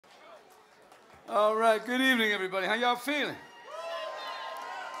All right, good evening, everybody. How y'all feeling?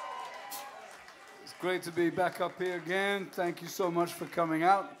 It's great to be back up here again. Thank you so much for coming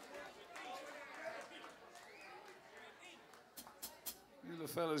out. You little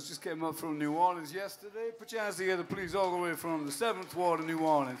fellas just came up from New Orleans yesterday. Put your hands together, please, all the way from the 7th Ward of New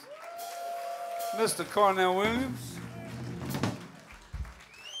Orleans. Mr. Cornell Williams.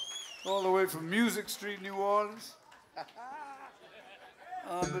 All the way from Music Street, New Orleans.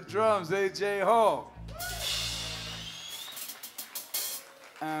 On the drums, A.J. Hall.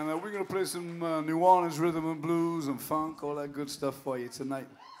 And we're going to play some New Orleans rhythm and blues and funk, all that good stuff for you tonight.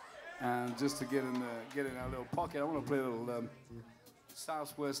 And just to get in our little pocket, I want to play a little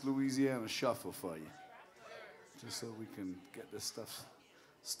Southwest Louisiana shuffle for you. Just so we can get this stuff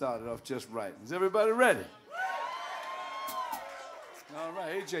started off just right. Is everybody ready? All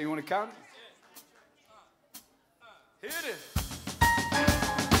right, AJ, you want to count it? Hit it.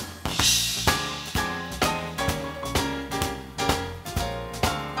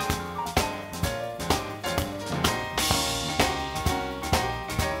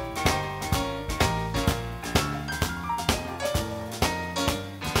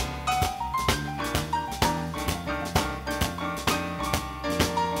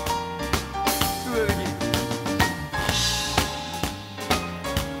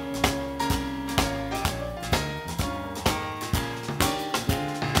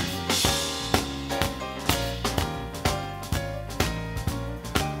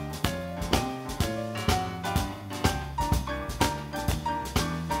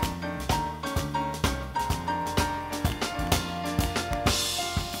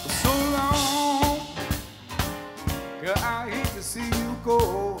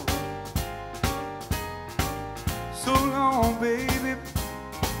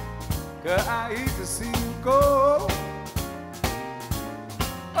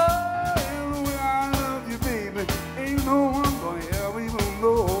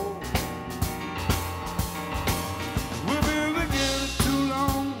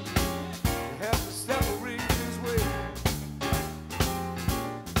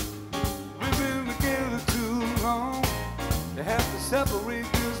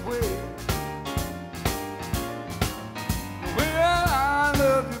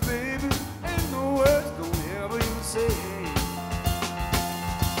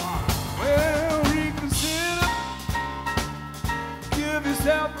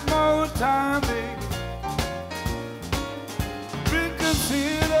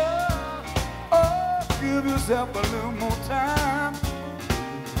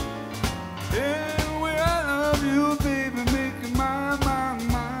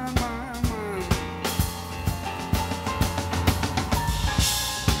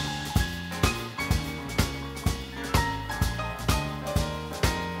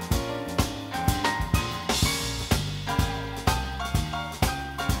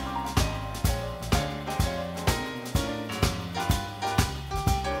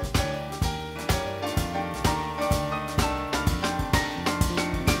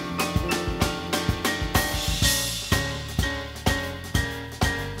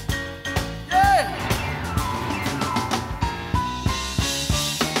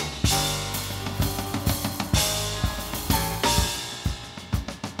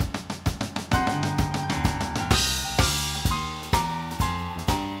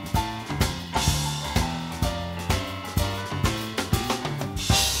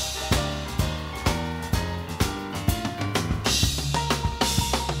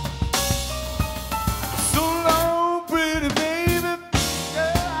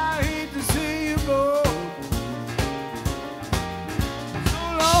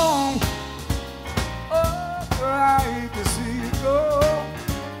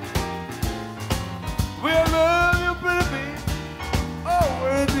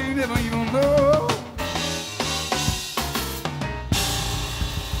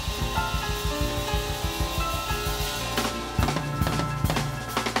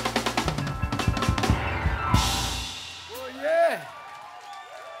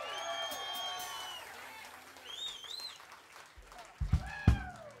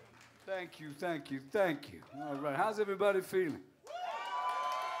 Thank you, thank you. All right, how's everybody feeling?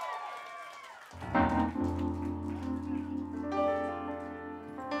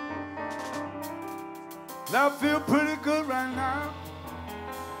 I feel pretty good right now.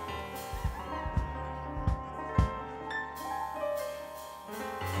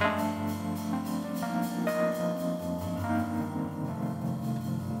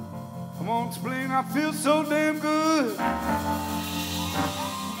 Come on, explain, I feel so damn good.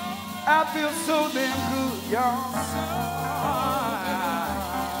 I feel so damn good, y'all.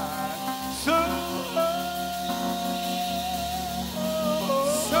 So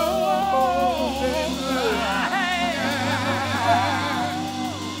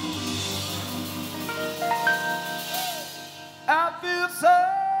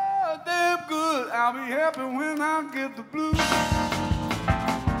I'll be happy when I get the blues.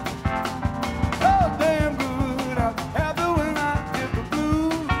 So damn good, I'll be happy when I get the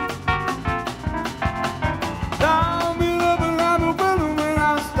blues. I'll be loving like a brother when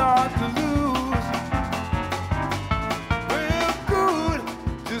I start to lose. Well, good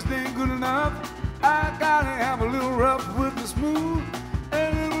just ain't good enough. I gotta have a little rough with the smooth.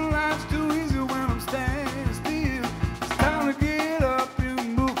 A little life's too easy when I'm standing still. It's time to get up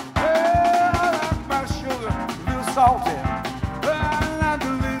and move. Well, I like my sugar a little salty. Well, I like a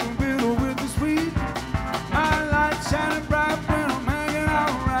little bit with the sweet. I like shining bright when I'm hanging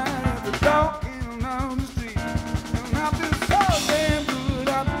out right at the dark end of the street. And I feel so damn good.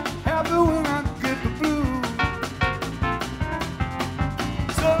 I'm happy when I get the blues.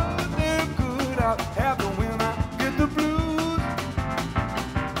 So damn good. I'm happy when I get the blues.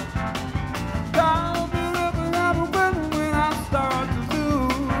 I'll be loving like a brother when I start to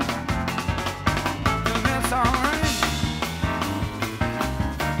lose. And that's alright.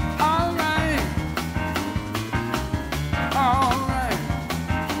 Alright. Alright.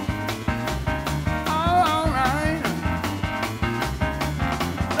 Alright.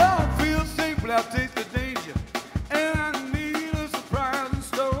 I feel safe without taste the danger. And I need a surprise in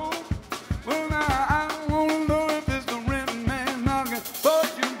store. Well, now I don't wanna know if it's the rent man knocking,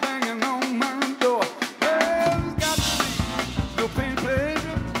 fortune banging on my door. Well, it's got to be no pain,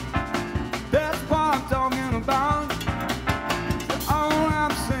 pleasure. That's what I'm talking about. So all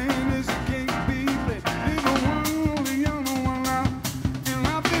I'm saying is you can't be played. Leave the one or the other one out. And I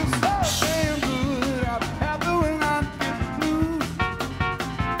feel so damn good. I'm happy when I get the blues.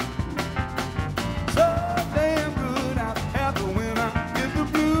 So damn good. I'm happy when I get the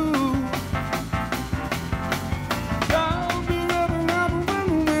blues. I'll be rubbing up a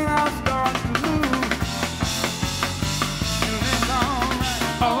window when I start to lose. And it's alright.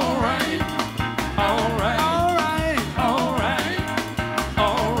 Alright, alright, Alright. alright,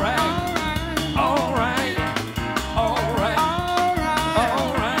 alright, alright,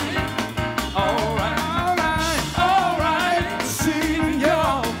 alright, alright, alright. Seeing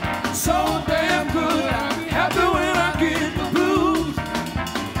y'all so damn good. I'm happy when I get the blues.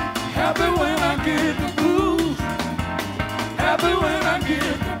 Happy when I get the blues. Happy when I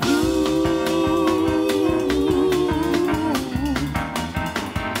get the blues.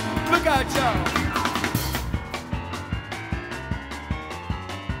 Look out, y'all.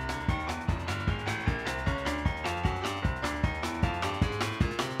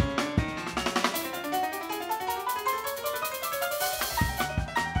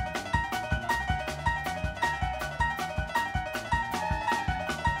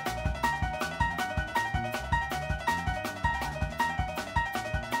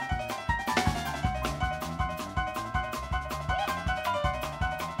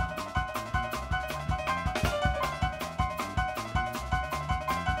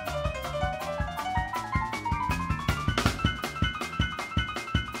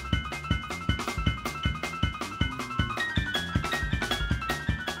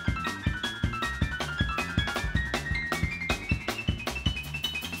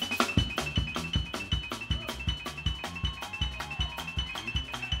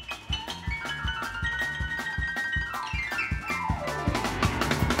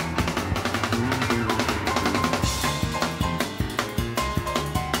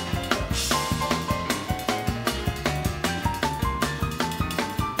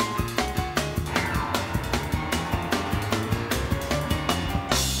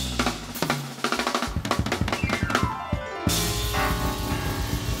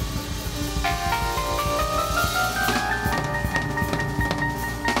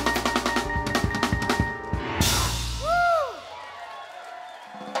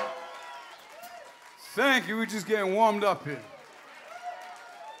 Thank you. We're just getting warmed up here.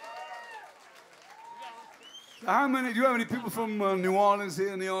 So how many? Do you have any people from New Orleans here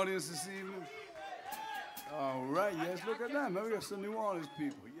in the audience this evening? All right. Yes. Look at that. Maybe we got some New Orleans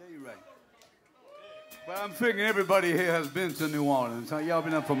people. Yeah, you're right. But I'm figuring everybody here has been to New Orleans. Huh? Y'all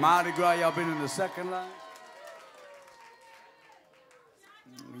been up for Mardi Gras? Y'all been in the second line?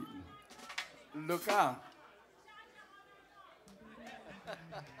 Look out.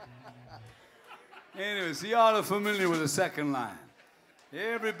 Anyway, so y'all are familiar with the second line.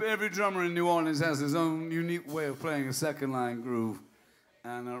 Every drummer in New Orleans has his own unique way of playing a second line groove.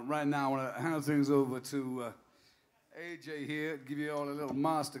 And right now I want to hand things over to AJ here, give you all a little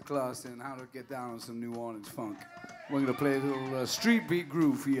master class in how to get down on some New Orleans funk. We're going to play a little street beat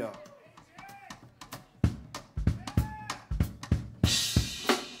groove for y'all.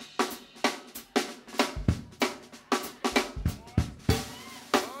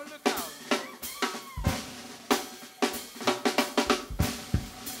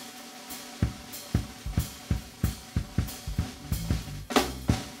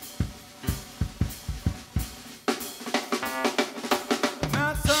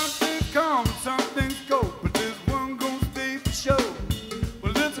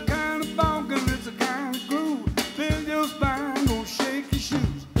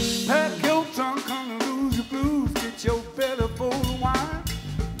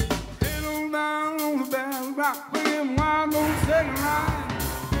 we get wild on second line.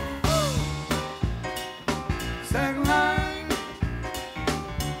 Second line.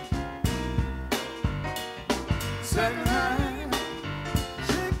 Second line.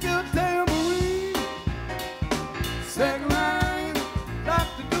 Shake your tambourine. Second line.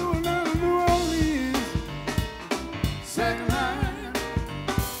 Like to do it in New Orleans. Second line.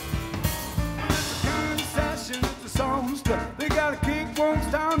 It's the kind of session, it's the song stuff. They got a kick one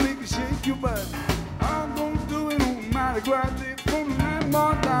style, make you shake your butt. I'm gonna do it on Mardi Gras Day, from the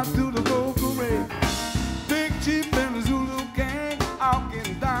landmark down to the Gold Parade. Big Chief and the Zulu gang, out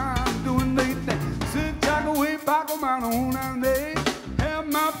getting down, doing their thing. Sit jack away, back on my own and they have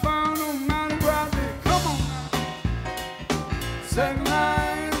my fun on Mardi Gras Day. Come on now. Second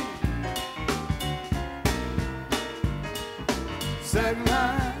line. Second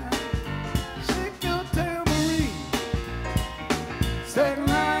line. Shake your tambourine. Second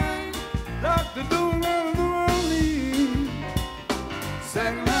line. Like to do it in New Orleans.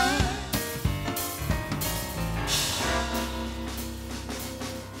 Second line.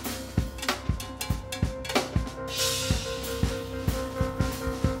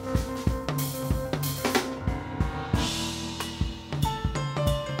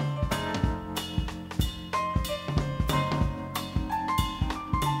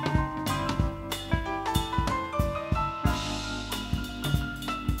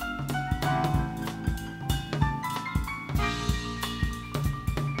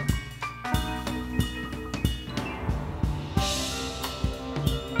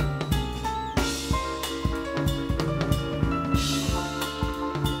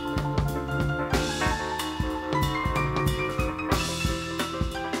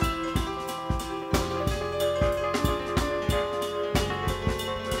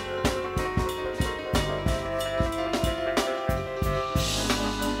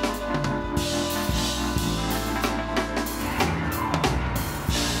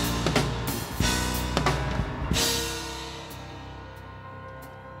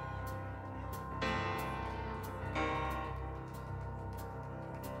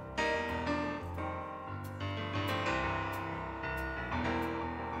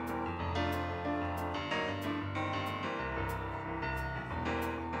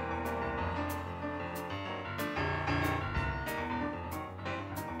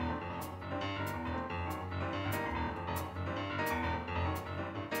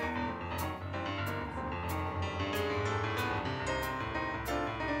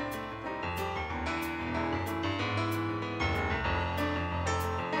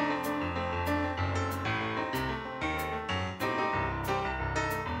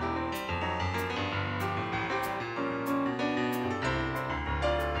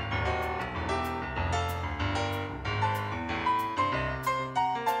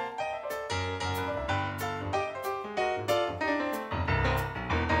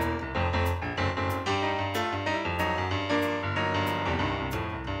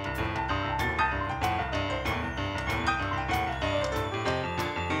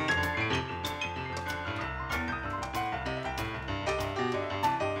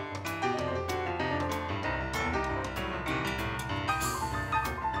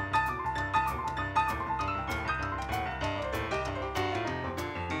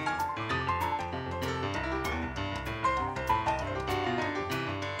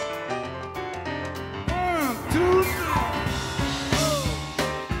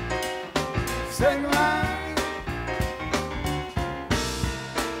 Second line.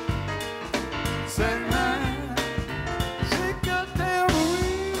 Second line. Shake your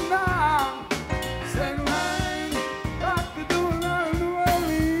tambourine now. Second line. Got to do it in New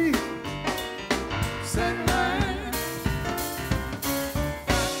Orleans. Second line.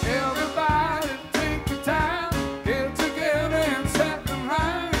 Everybody take your time. Get together and second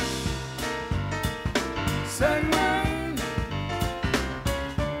line. Second line.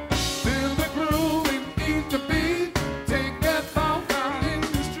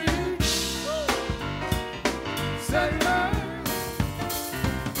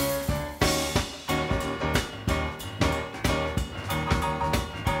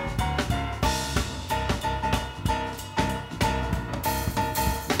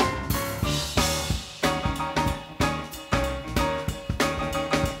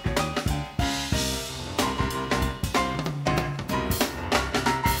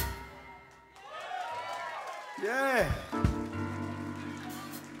 Yeah.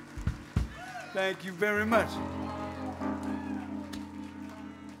 Thank you very much.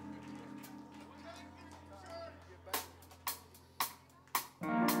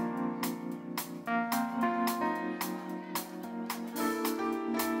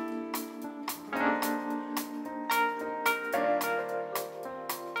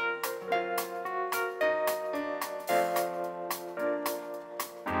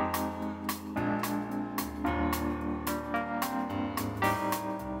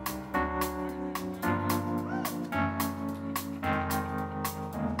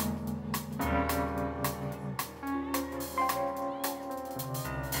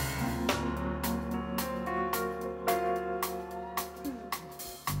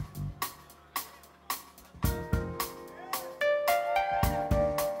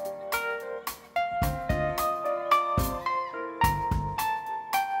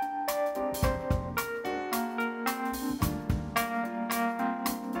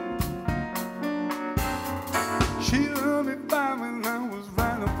 She loved me fine when I was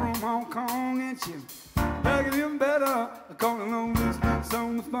riding from Hong Kong, and she back it even better, calling long distance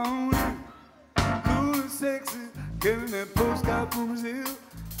on the phone. Cool and sexy, getting that postcard from Brazil.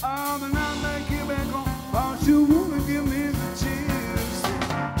 I'm an out back here back home. Why don't you wanna give me the chills?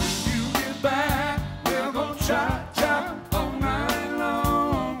 When you get back, we're gonna chop all night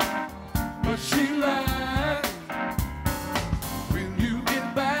long. But she lied. When you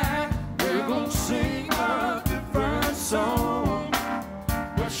get back, we're gonna sing a different song.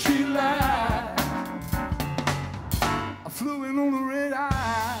 But she lied. I flew in on the red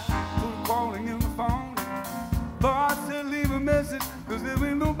eye, put calling in the phone. Thought I said leave a message, cause there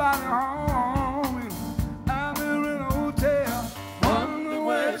ain't nobody home. And I'm here in a hotel, wondering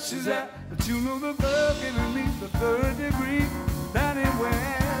where she's at. But you know the girl getting me the 3rd degree, that ain't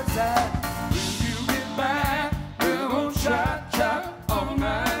where it's at. When you get back, we're gonna chop all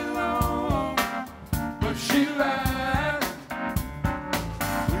night long. But she lied.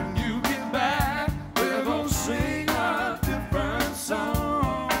 When you get back, we're gonna sing a different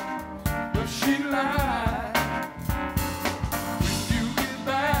song. But she lied.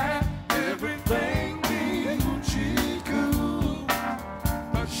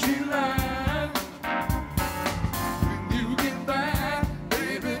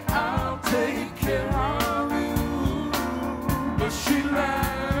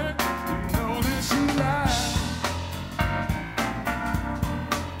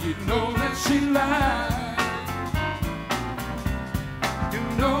 She lied. You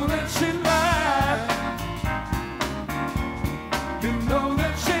know that she lied. You know that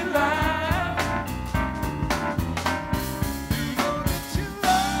she lied. You know that she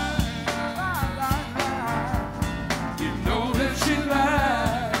lied. You know that she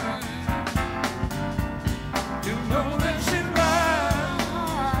lied. You know that she lied.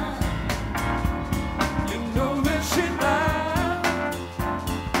 You know that she lied.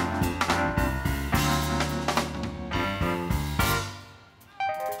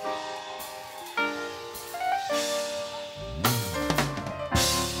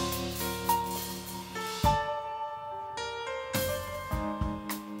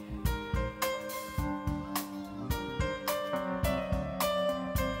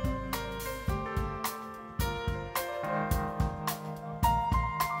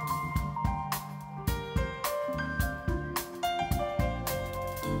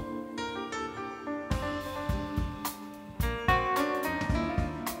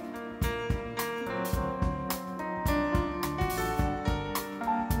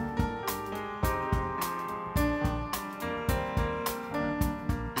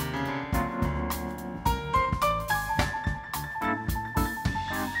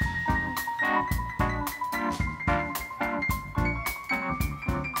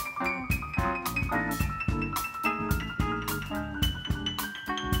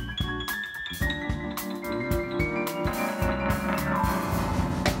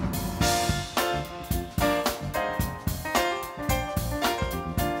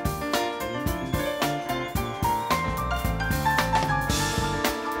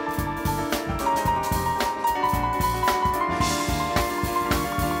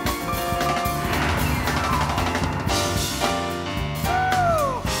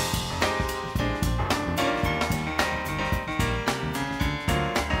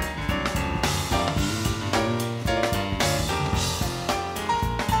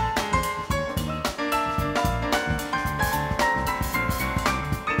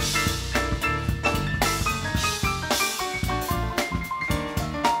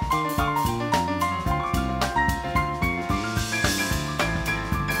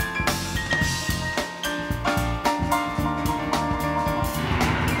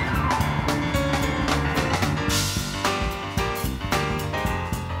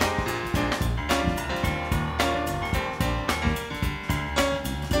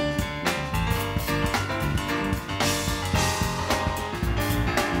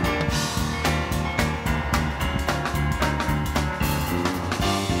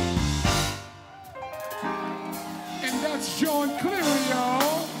 Jon Cleary,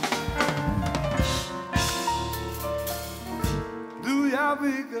 y'all. Do y'all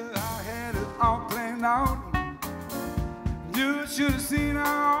figure I had it all planned out? You should have seen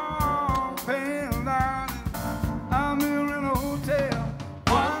how all panned out. I'm here in a hotel,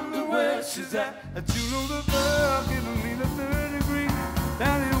 wonder where she's at. But you know the girl giving me the 3rd degree,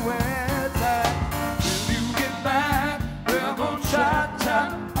 that ain't where it's at. When you get back, we're gonna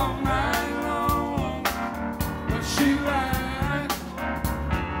chop all night long. But she lied.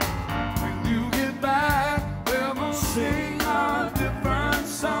 When you get back, we're gonna sing a different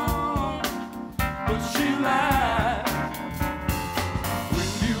song. But she lied.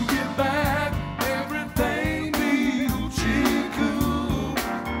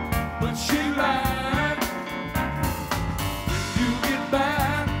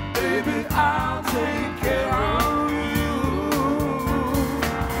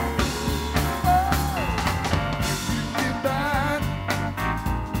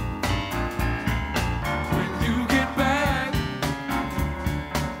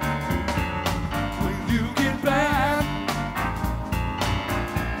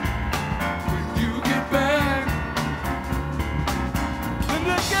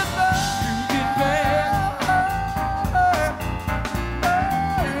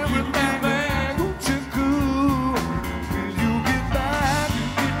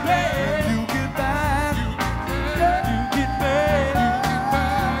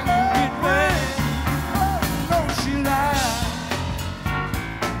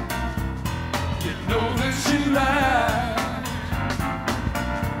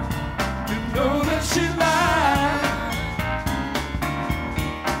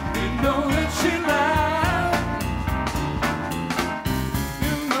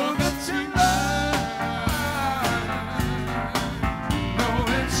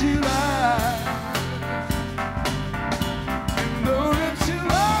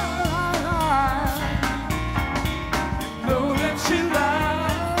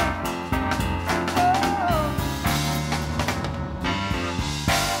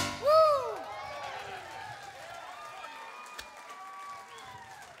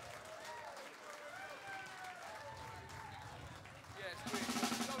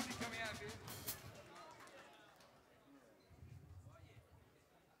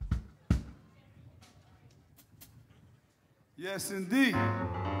 Yes, indeed.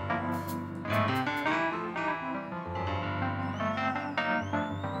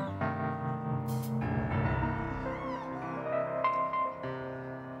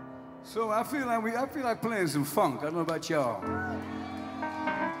 So I feel like playing some funk. I don't know about y'all.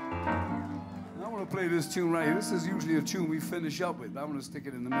 I want to play this tune right here. This is usually a tune we finish up with. I want to stick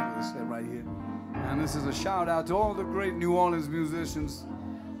it in the middle of the set right here. And this is a shout out to all the great New Orleans musicians.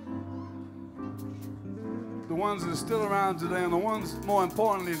 The ones that are still around today, and the ones, more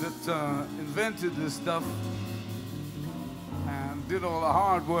importantly, that invented this stuff and did all the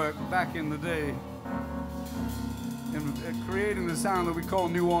hard work back in the day in creating the sound that we call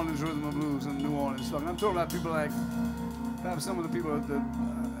New Orleans rhythm and blues and New Orleans funk. I'm talking about people like, perhaps some of the people that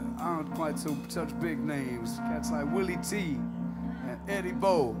aren't quite such big names. Cats like Willie T and Eddie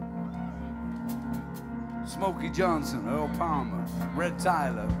Bow, Smokey Johnson, Earl Palmer, Red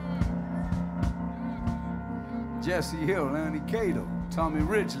Tyler, Jesse Hill, Lanny Cato, Tommy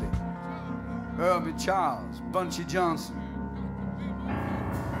Ridgely, Irving Charles, Bunchy Johnson.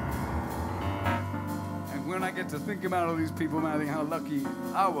 And when I get to think about all these people, man, I think how lucky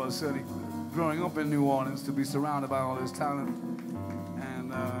I was, certainly growing up in New Orleans, to be surrounded by all this talent.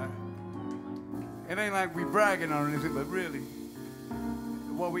 And it ain't like we bragging or anything, but really,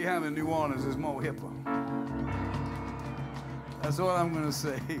 what we have in New Orleans is more hipper. That's all I'm gonna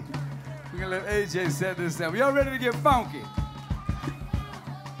say. We're gonna let AJ set this up. Y'all ready to get funky?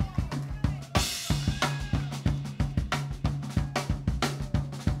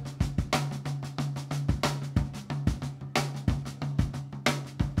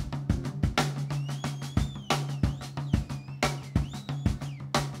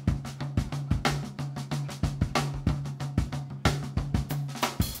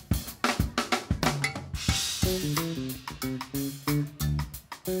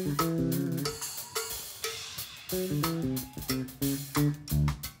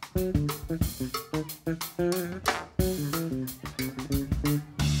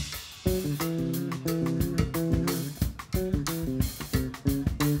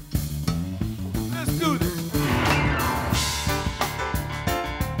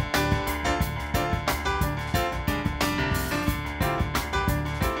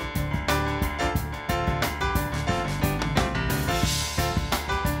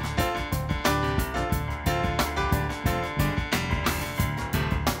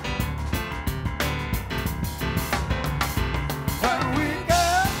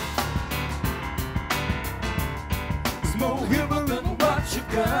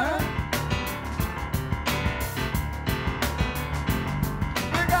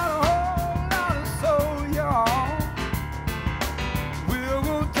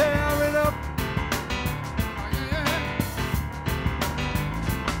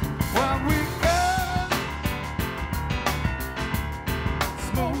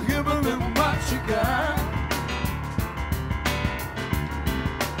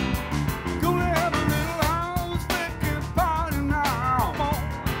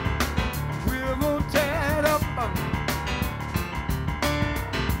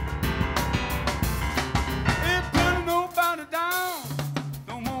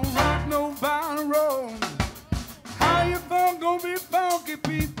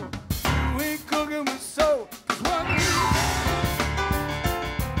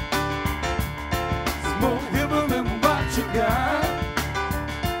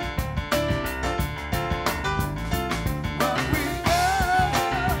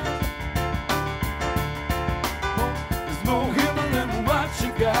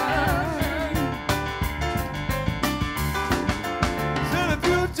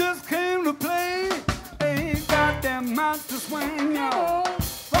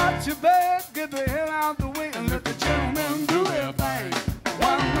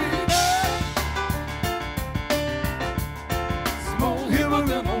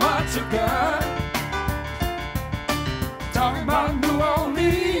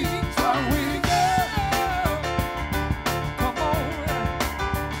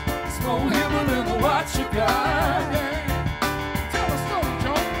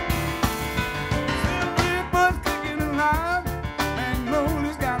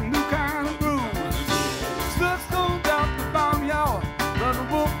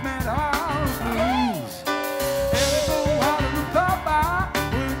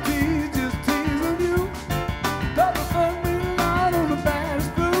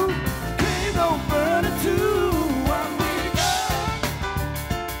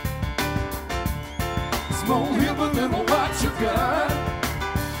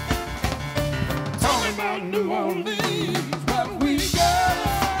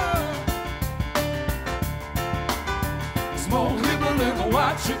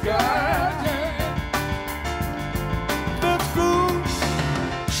 what you got, yeah. Looks good.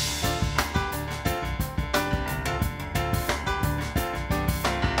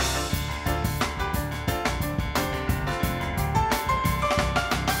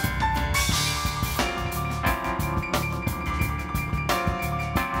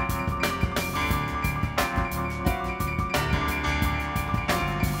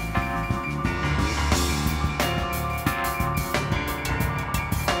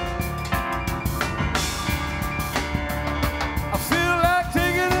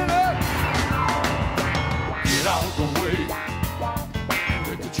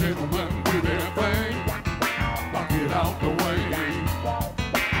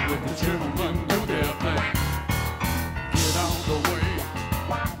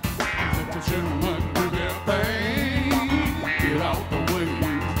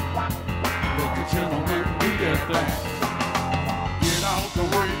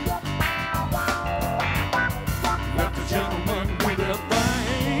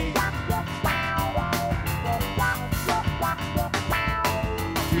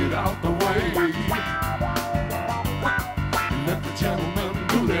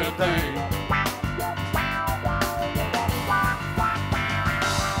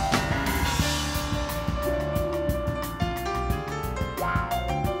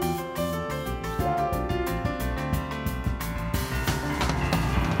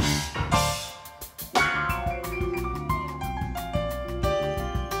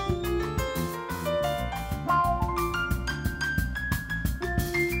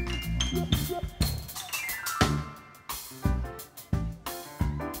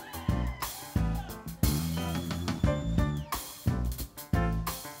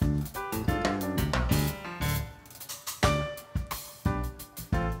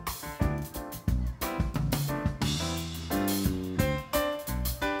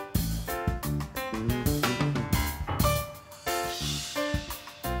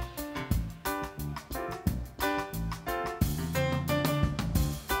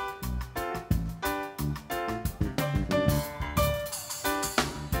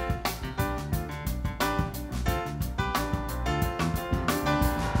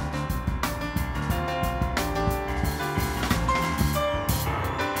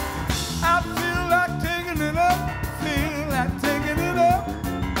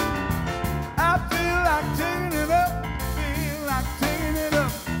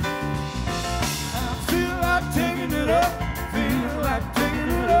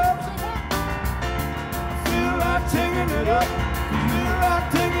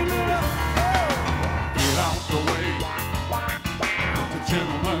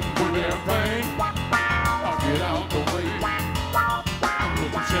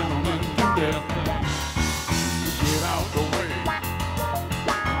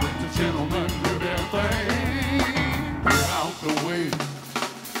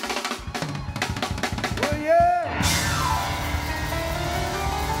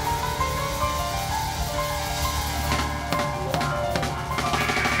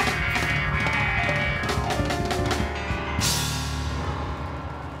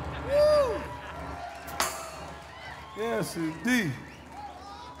 Yes, indeed.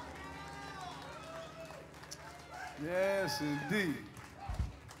 Yes, indeed.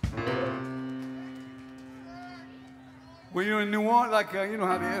 When you're in New Orleans, like, you know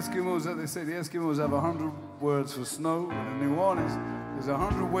how the Eskimos, they say the Eskimos have 100 words for snow. And in New Orleans, there's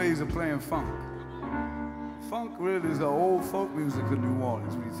 100 ways of playing funk. Funk really is the old folk music of New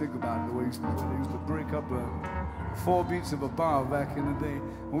Orleans, when you think about it, the way they used to break up 4 beats of a bar back in the day.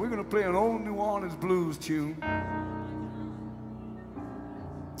 And we're going to play an old New Orleans blues tune,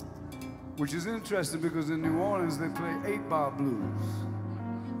 which is interesting because in New Orleans they play 8-bar blues.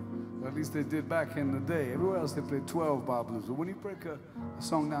 At least they did back in the day. Everywhere else they play 12-bar blues. But when you break a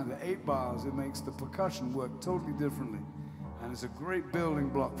song down to 8 bars, it makes the percussion work totally differently. And it's a great building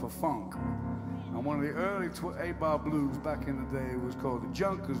block for funk. And one of the early 8-bar blues back in the day was called the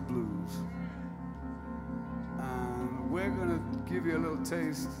Junkers Blues. And we're gonna give you a little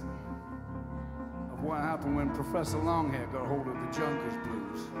taste of what happened when Professor Longhair got hold of the Junkers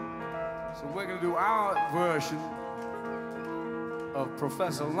Blues. So we're gonna do our version of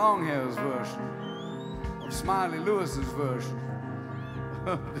Professor Longhair's version, of Smiley Lewis's version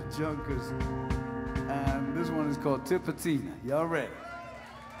of the Junkers. And this one is called Tipatina. Y'all ready?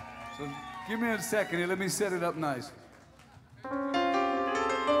 So give me a second here, let me set it up nice.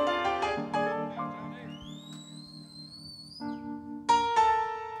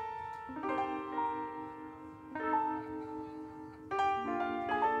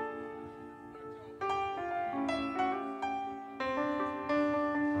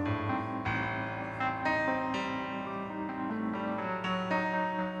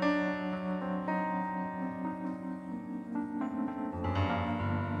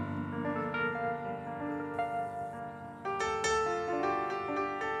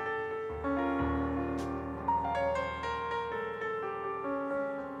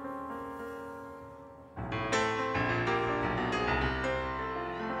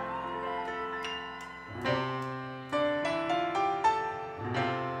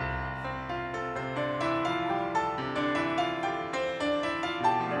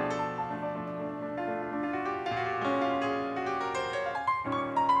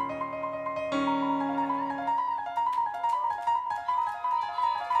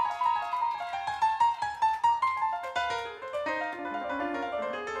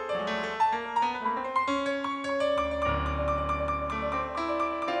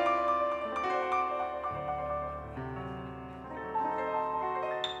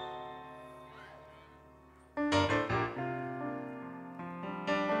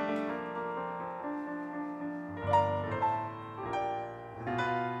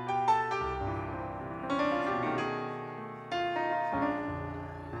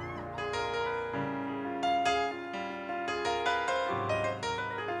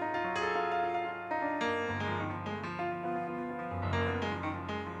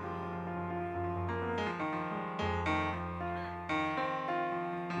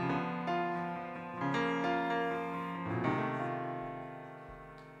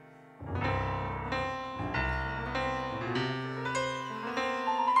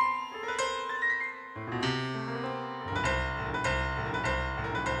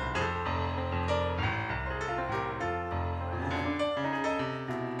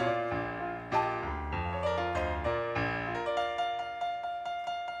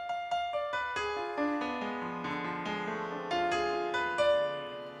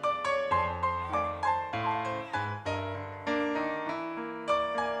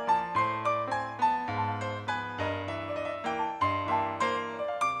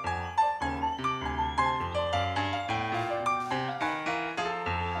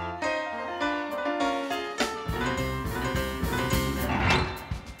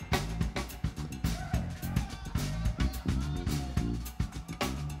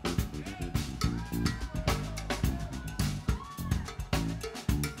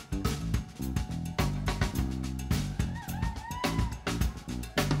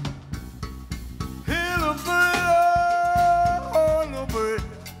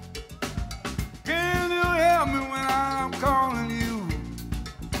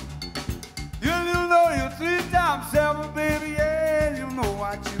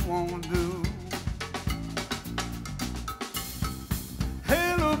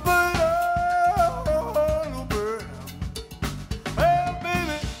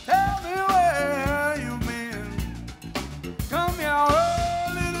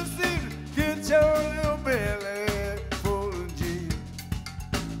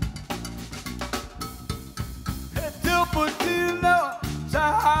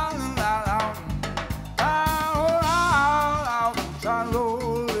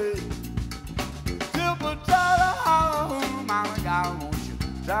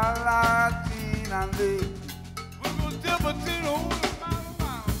 and day. We're gonna dip a tin hole in my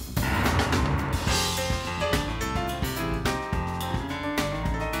mouth.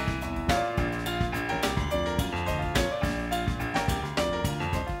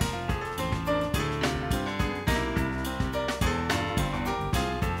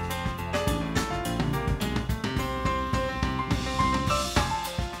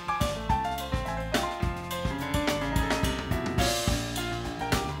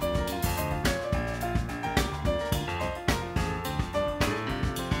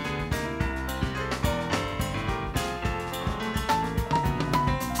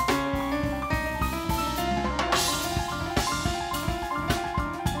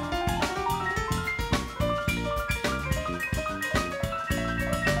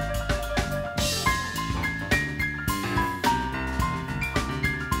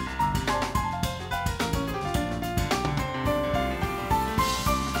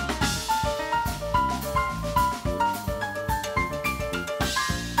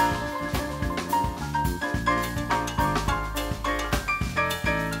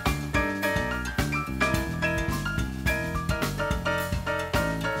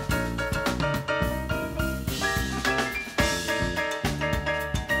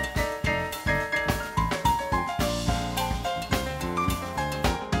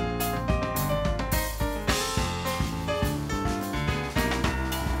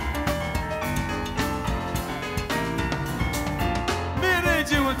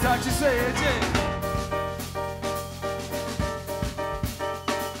 What you say, Jay?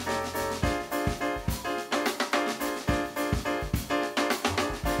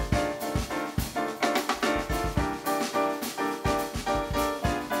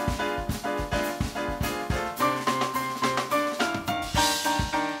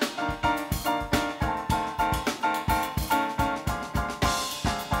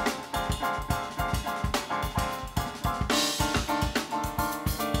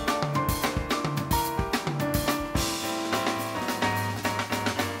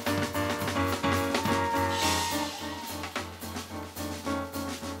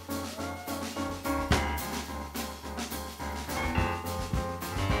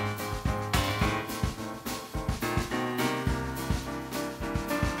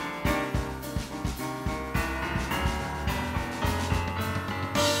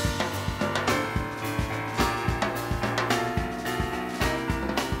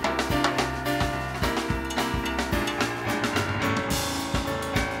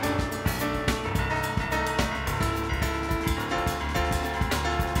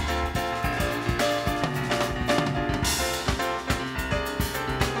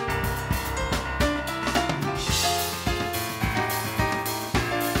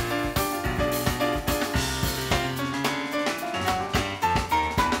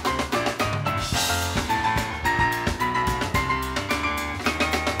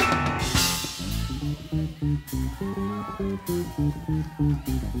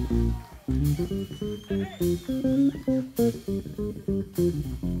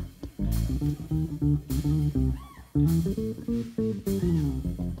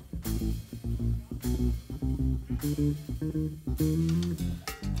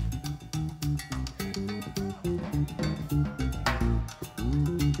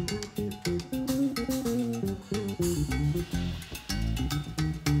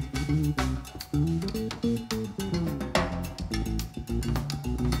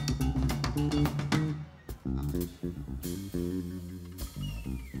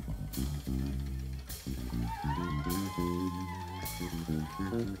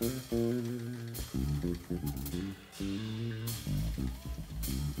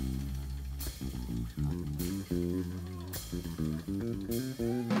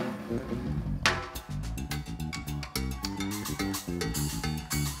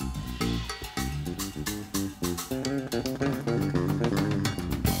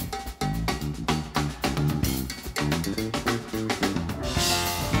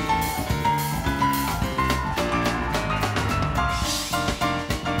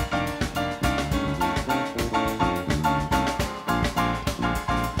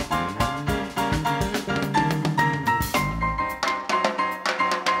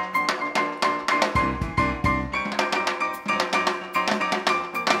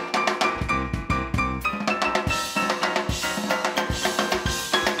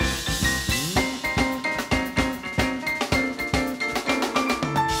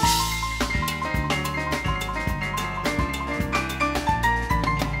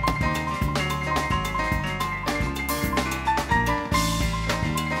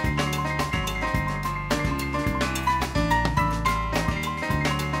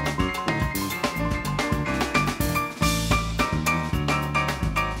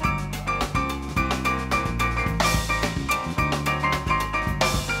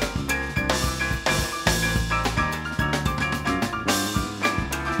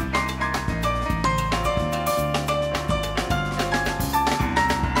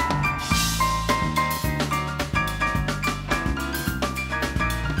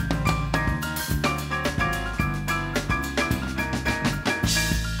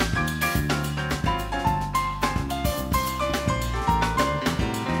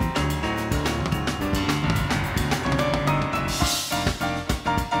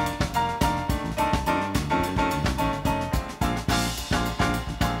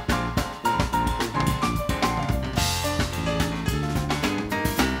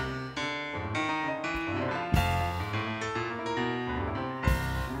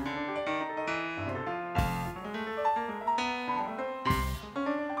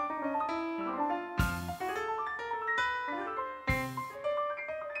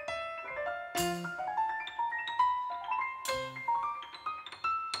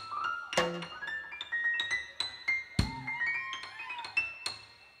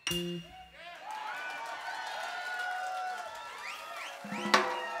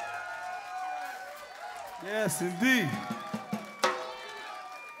 Yes, indeed.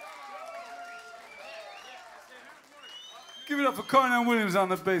 Give it up for Cornell Williams on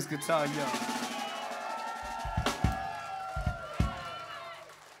the bass guitar, y'all.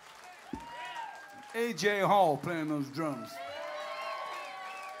 A.J. Hall playing those drums.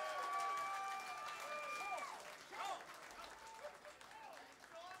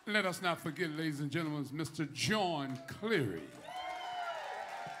 Let us not forget, ladies and gentlemen, Mr. Jon Cleary.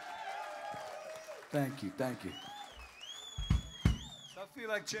 Thank you, thank you. So I feel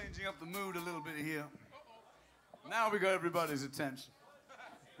like changing up the mood a little bit here. Now we got everybody's attention.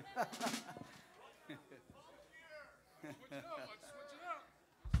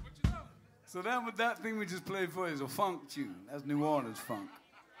 So that thing we just played for you is a funk tune. That's New Orleans funk.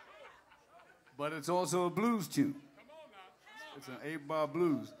 But it's also a blues tune. It's an 8-bar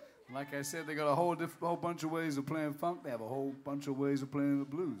blues. Like I said, they got a whole bunch of ways of playing funk. They have a whole bunch of ways of playing the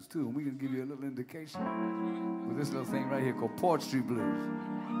blues, too. And we can give you a little indication with this little thing right here called Porch Street Blues.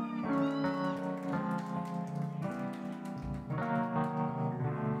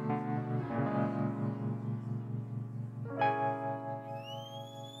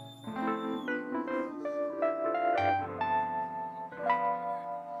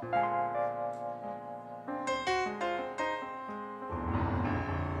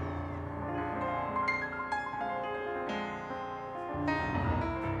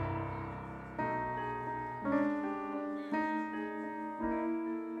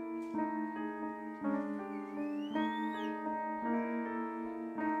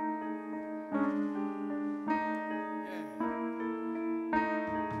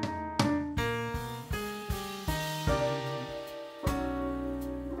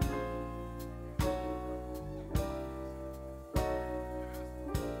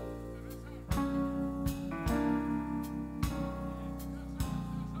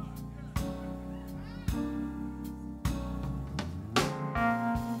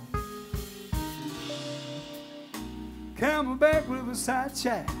 Camelback Riverside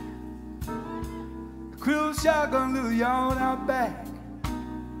Shack, a quill shotgun little yard out back,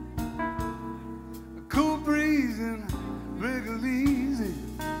 a cool breeze and wriggle easy,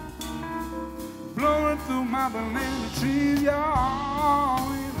 blowing through my banana trees,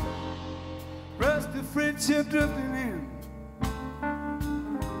 y'all. Rusty freight ship drifting in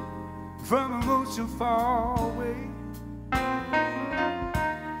from an ocean far away.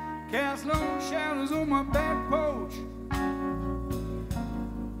 Cast long shadows on my back porch.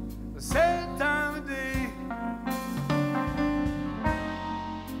 Same time of day.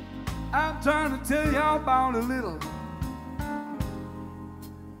 I'm trying to tell y'all about a little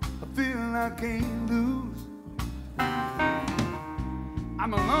a feeling I can't lose.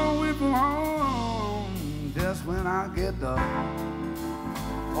 I'm a long way from home just when I get the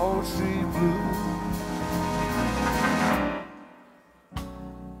Porch Street Blues.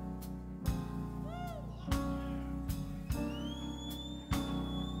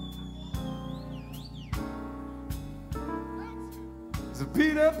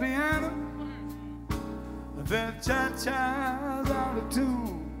 Beat up piano, that cha-cha's out of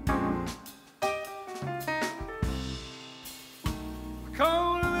tune. The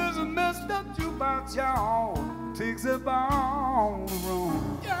corner is a messed up jukebox, y'all. Takes up all the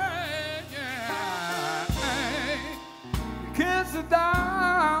room. Yeah, yeah. The kids are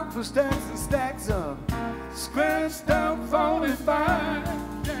down for stacks and stacks of scratched out 45.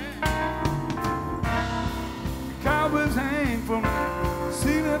 The cowboys hang from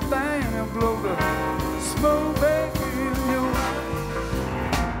see that thing and blow the smoke back in your eye.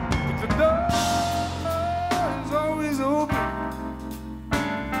 But the door is always open.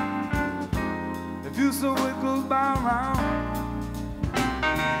 If you saw it goes by around,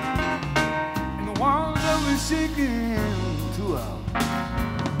 and the walls will be shaking to a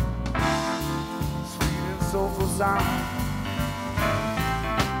sweet and soulful sound.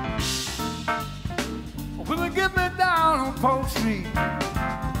 When they get me down on Porch Street,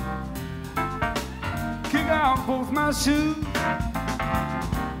 kick out both my shoes,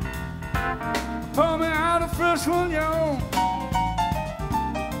 pour me out a fresh one, yo.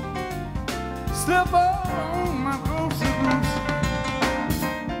 Slip on my grocery boots.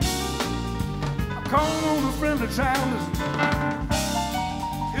 I'm calling on the friendly travelers.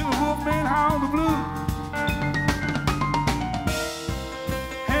 Hear the wolfman howl the blues.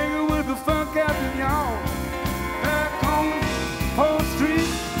 Hanging with the funk captain, y'all. Back on Porch Street,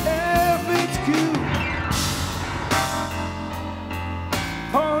 FHQ.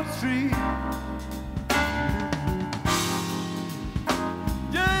 Porch Street.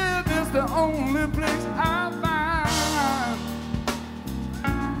 Yeah.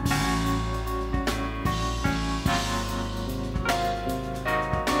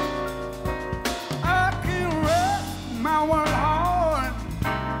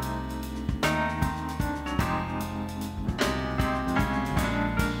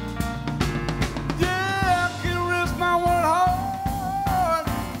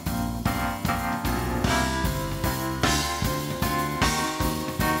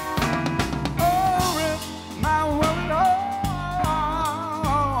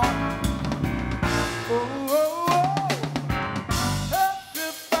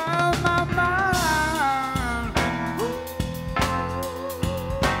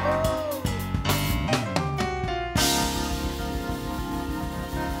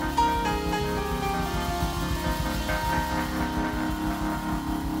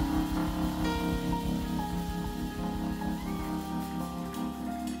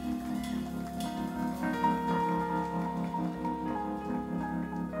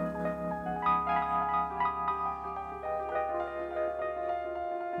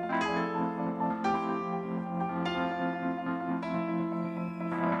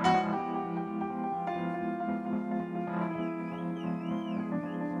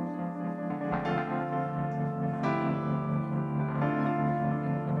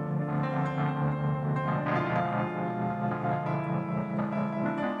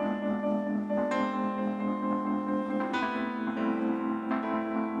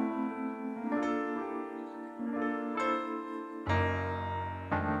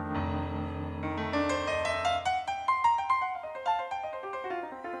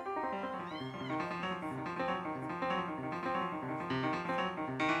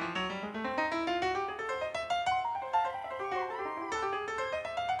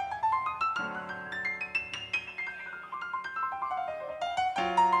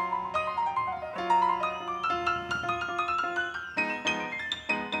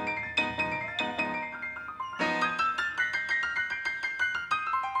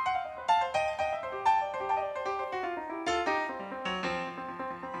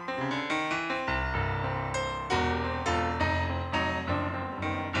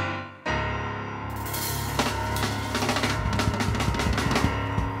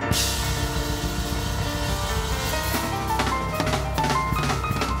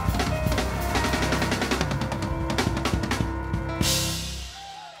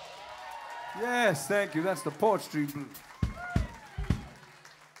 thank you. That's the Port Street Blues.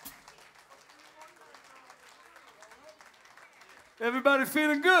 Everybody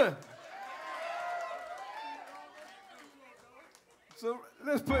feeling good? So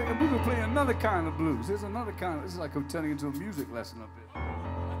let's play, we're gonna play another kind of blues. There's another kind of, this is like I'm turning into a music lesson up here.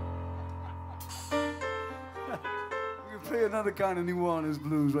 We can play another kind of New Orleans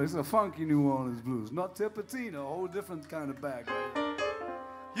blues, right? It's a funky New Orleans blues. Not Tipatina, a whole different kind of bag, right?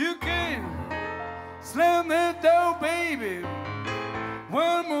 You can slam that door, baby,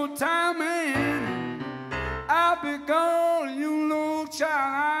 one more time, man. I'll be gone, you know, child,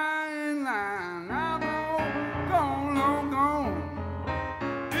 I ain't lying. I'm gone, long gone.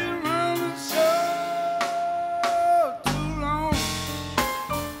 Been running show too long.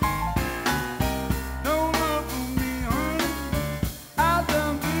 No love for me, honey. I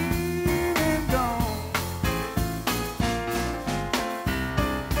done been and gone.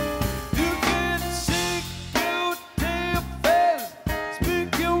 You can shake your tail fast, speak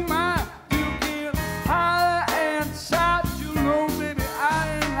your mind. You can holler and shout, you know, baby, I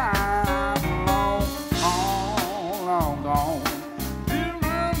ain't lying. Long gone. Been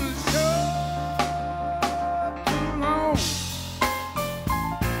running show too long.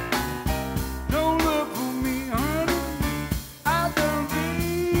 No love for me, honey. I done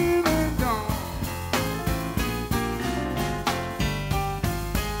been and gone.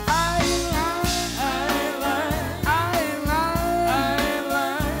 I ain't lying. I ain't lying.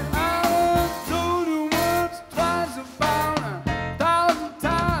 I done told you once, twice, about 1,000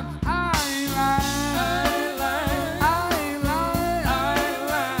 times. I ain't lying. I ain't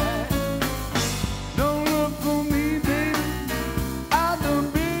lying. Don't look for me, baby. I done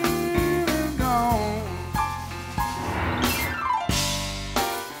been and gone.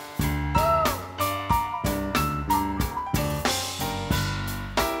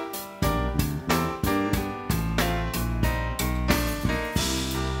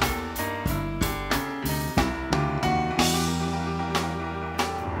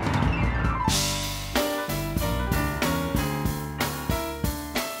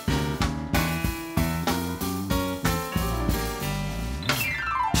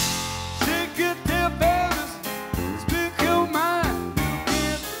 Shake your tail feathers, speak your mind. You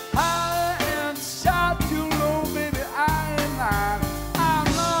can holler and shout, you know, baby, I ain't lying. I'm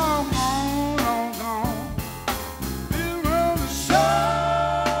long gone. Been running show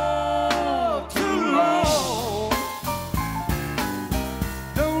too long.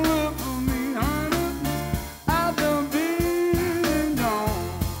 Don't look for me, honey. I done been and gone.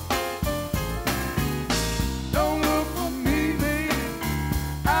 Don't look for me, baby.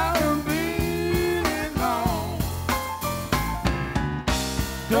 I done been and gone.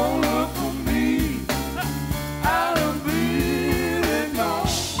 Don't look for me. I done been and gone.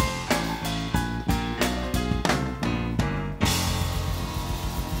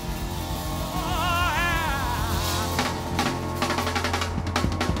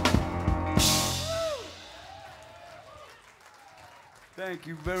 Thank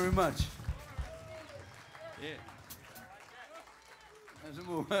you very much. Yeah.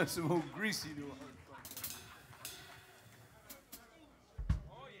 That's some old greasy New Orleans.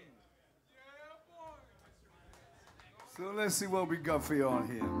 So let's see what we got for you on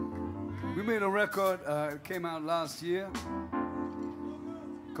here. We made a record, it came out last year,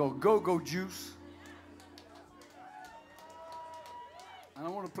 called Go-Go Juice. And I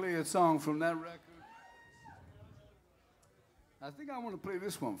want to play a song from that record. I think I want to play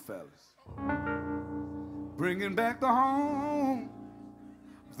this one, fellas. Bringing back the home,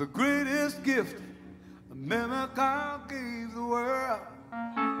 the greatest gift America gave the world.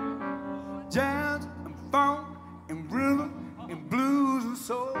 Jazz and funk and rhythm and blues and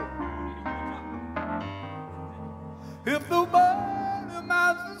soul. If the bottom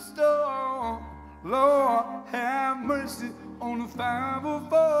of the store, Lord have mercy on the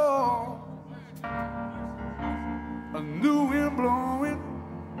 504. A new wind blowing,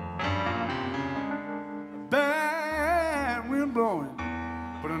 a bad wind blowing,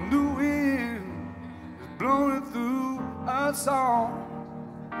 but a new wind is blowing through a song.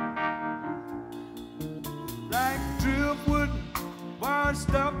 Like driftwood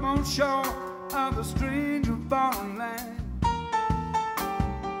washed up on shore of a strange and foreign land.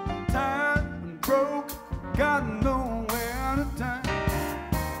 Tired and broke, got nowhere to turn.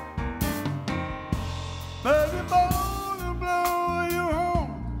 But before you blow you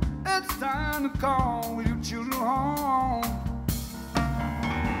home, it's time to call with your children home.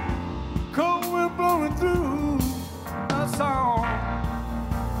 Cold wind blowing through a song.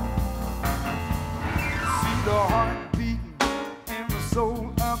 See the heart beating and the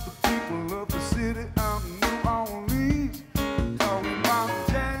soul of the people of the city.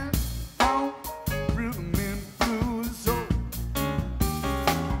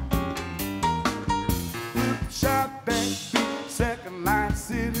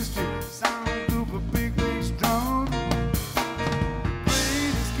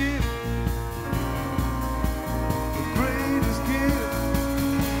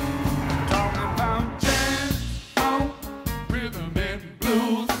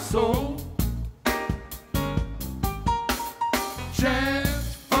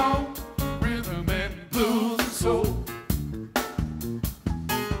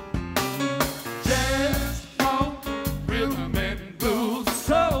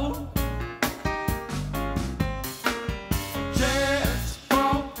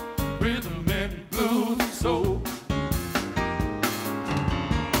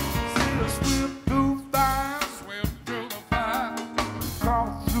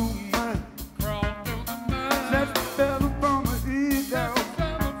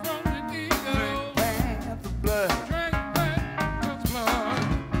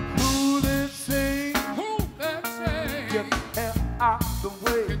 the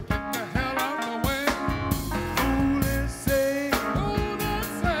way. Get the hell out the way. Foolish say,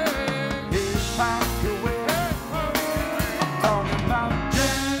 it's pop your way. Talking about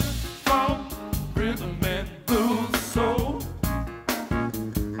Jazz, funk, rhythm and blues, soul.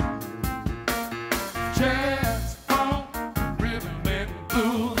 Jazz, funk, rhythm and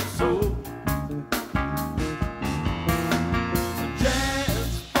blues, soul.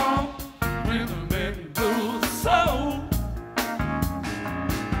 Jazz, funk, rhythm and blues, soul.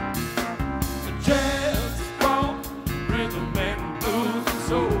 Jazz, funk, rhythm and blues,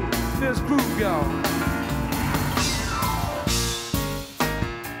 soul. this groove, y'all.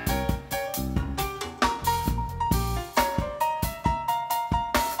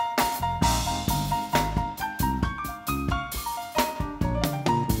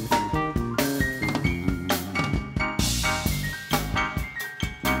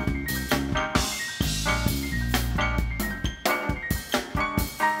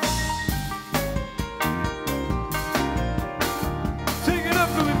 Take it up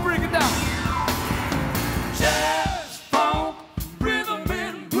till we break it down. Jazz, funk, rhythm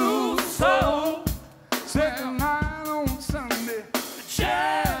and blues, soul. Second night on Sunday.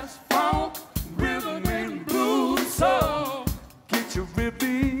 Jazz, funk, rhythm and blues, soul. Get your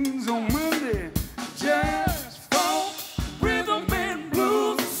ribbons on Monday. Jazz, funk, rhythm and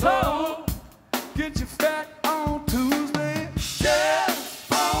blues, soul. Get your fat on Tuesday. Jazz,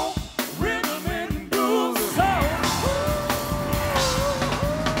 funk, rhythm and blues, soul.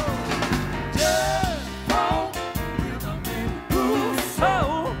 Jazz, funk, rhythm and blues,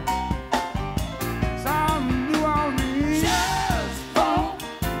 soul. Sound of New Orleans. Jazz, funk,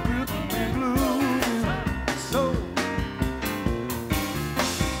 rhythm and Blues. So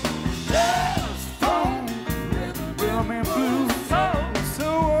jazz, funk, rhythm rhythm and blues. soul. So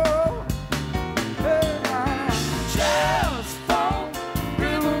hey, Jazz, funk,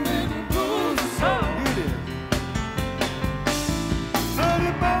 rhythm and blues, soul. hit it.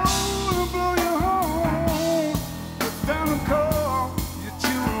 Sunny bone blow you home. Down the call, you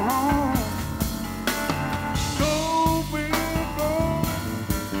chew home. Go bring it blow.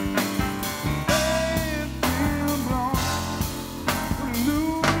 Hey, feel blow. New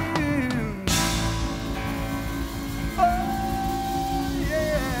wind. Oh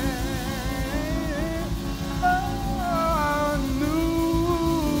yeah. Oh, new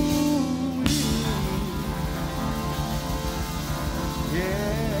wind.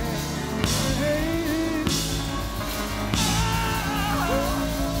 Yeah.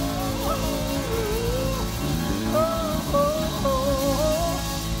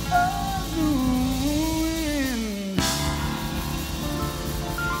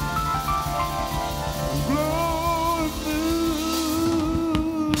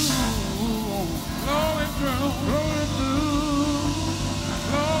 Blowing through, blowing through,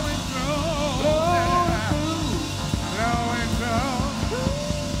 blowing through.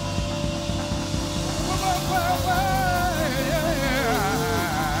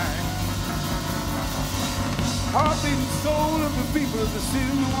 Heart beating soul of the people of the city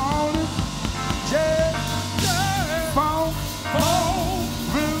of New Orleans. Jazz, funk,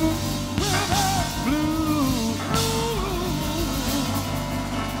 rhythm, blues.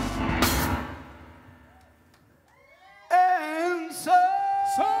 And so.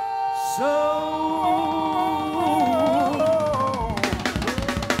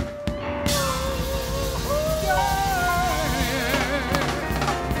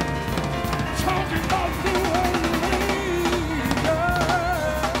 Talking about New Orleans.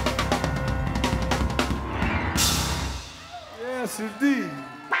 Yes, indeed.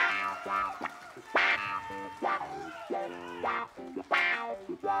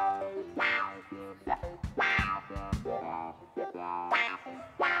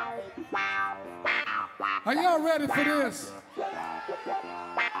 Are y'all ready for this?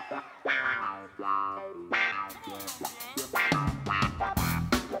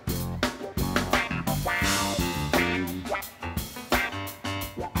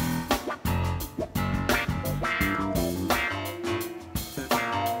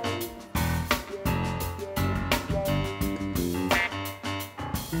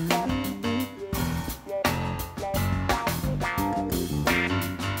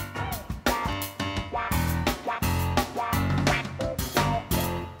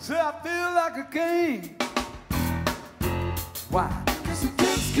 Say I feel like a king. Why? 'Cause you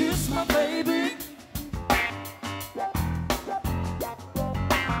just kiss my baby.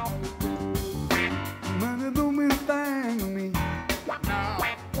 Money don't mean a thing to me.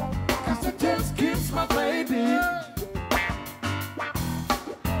 'Cause I just kiss my baby.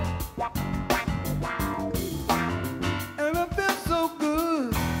 And I feel so good.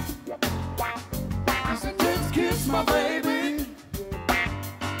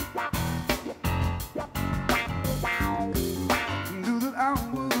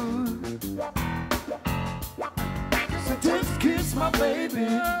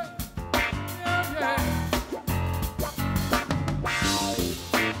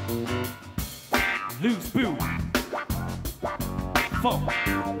 loose booty, funk.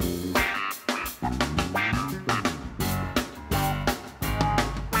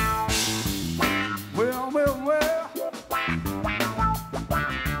 Well, well, well.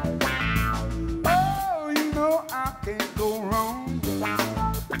 Oh, you know I can't go wrong.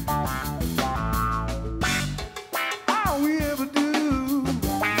 All we ever do,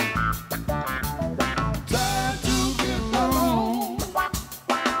 try to get along.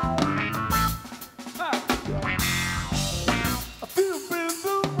 I feel pretty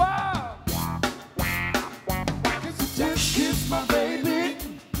blue wild. Guess I just kissed my baby.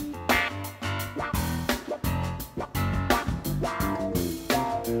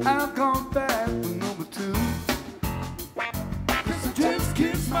 I've gone back for number 2. Guess I just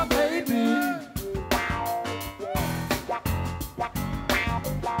kissed my baby.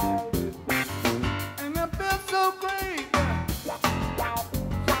 And I felt so great. Guess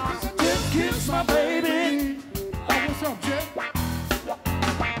I just kissed my baby. Oh, what's up, Jack?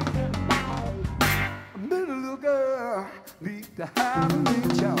 I met a little girl, beat the high and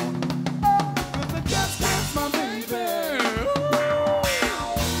reach out. Oh, guess I just kissed my baby.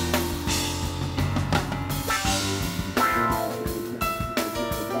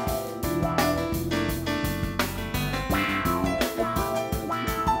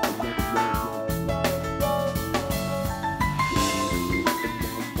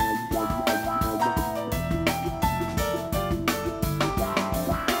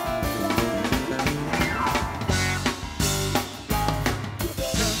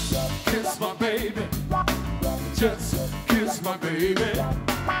 Just kiss my baby.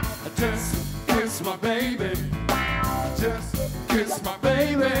 Just kiss my baby. Just kiss my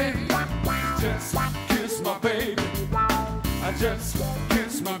baby. Just kiss my baby. I just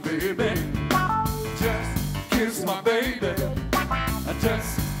kiss my baby. Just kiss my baby. I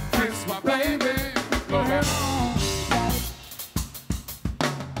just kiss my baby. Go ahead.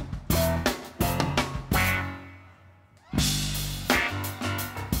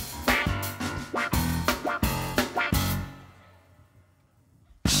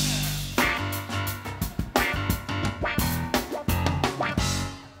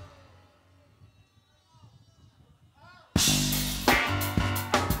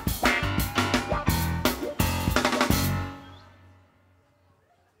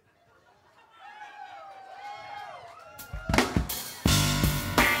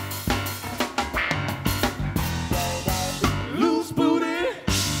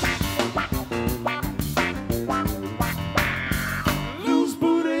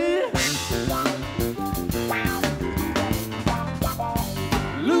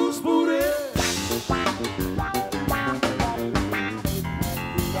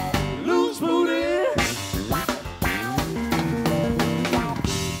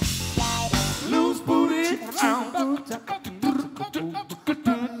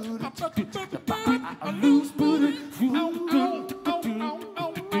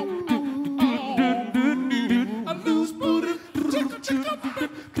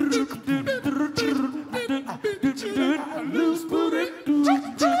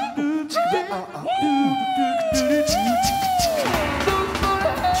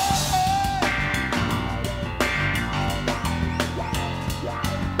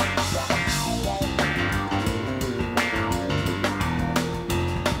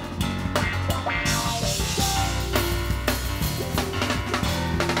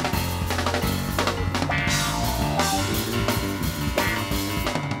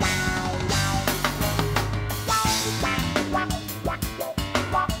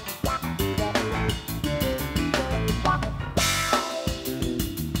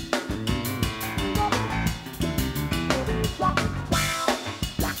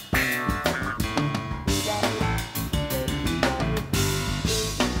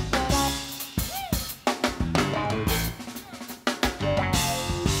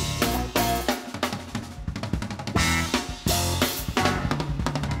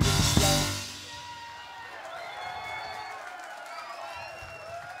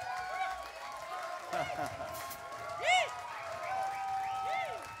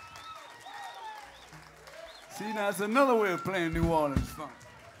 See, now it's another way of playing New Orleans funk.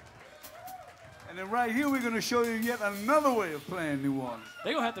 And then right here, we're going to show you yet another way of playing New Orleans.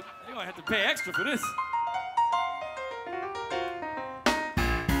 They're gonna have to pay extra for this.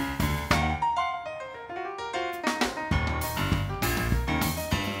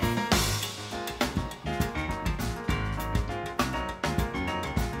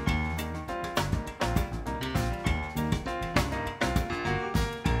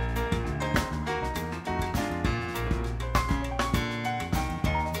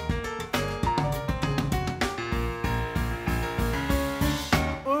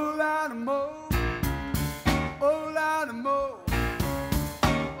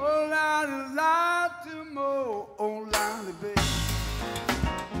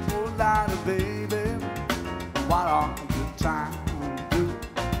 lady, baby, what are you trying to do?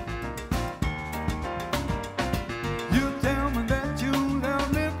 You tell me that you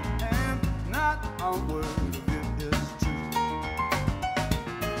love me, and not a word of it is true.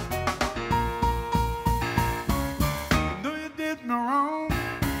 You know you did me wrong.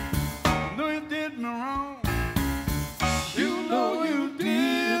 You know you did me wrong. You know you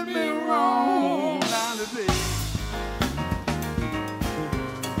did me wrong. Now today,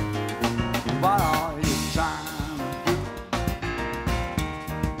 what are you trying to do?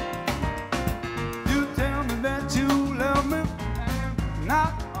 You tell me that you love me, and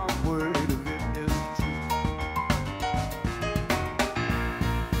not a word of it is true.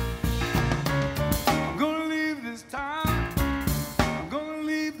 I'm gonna leave this town. I'm gonna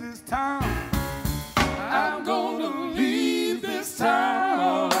leave this town. I'm gonna leave this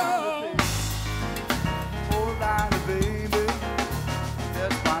town. Oh, lady, baby,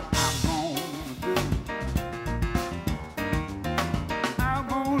 that's what I'm gonna do. I'm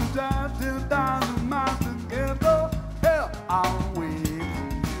gonna drive 10,000 miles together. Hell, I'll wait for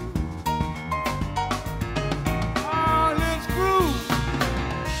you. Ah, let's groove.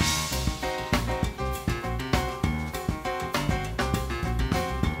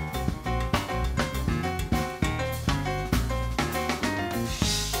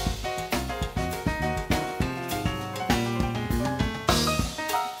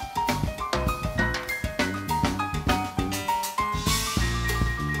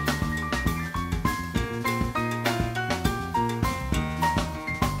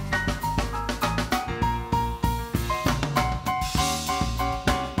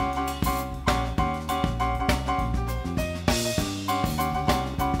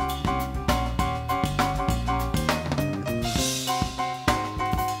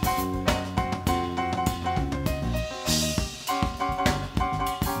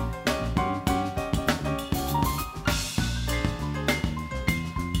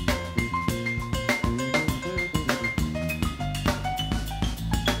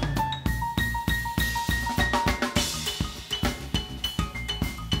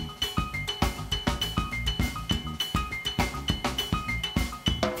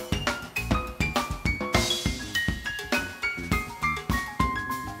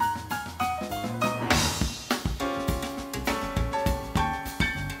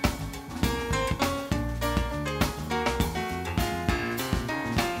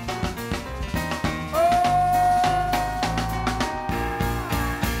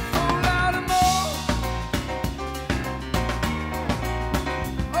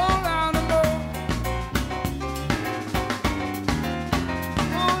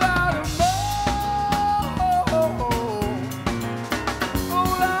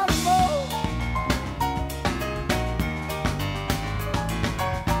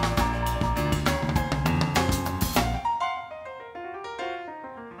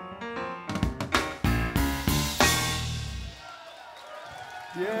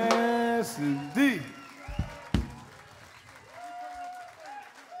 Yes, indeed.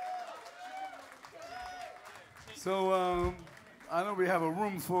 So, I know we have a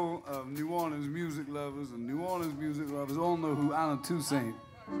room full of New Orleans music lovers, and New Orleans music lovers all know who Alan Toussaint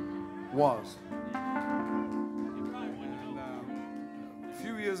was. And, a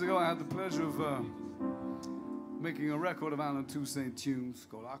few years ago, I had the pleasure of making a record of Alan Toussaint tunes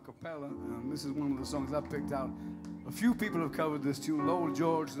called Acapella, and this is one of the songs I picked out. A few people have covered this tune. Lowell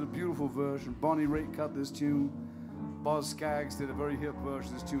George did a beautiful version. Bonnie Raitt cut this tune. Boz Scaggs did a very hip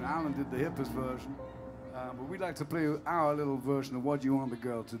version of this tune. Alan did the hippest version. But we'd like to play our little version of What You Want the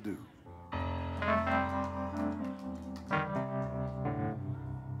Girl to Do.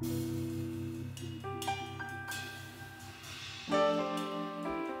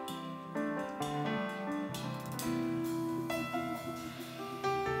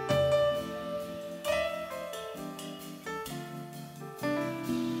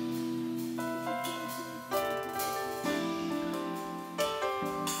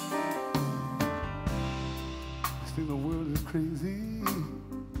 The world is crazy,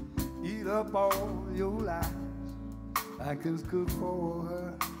 eat up all your lies, like it's good for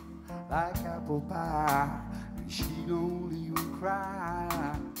her, like apple pie, and she don't even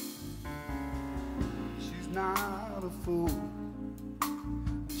cry. She's not a fool,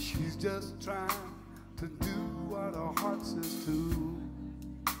 she's just trying to do what her heart says to.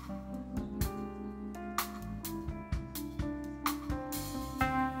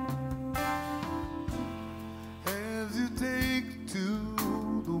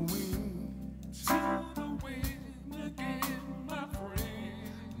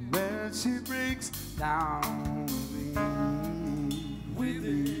 She breaks down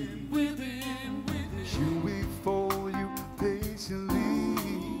within.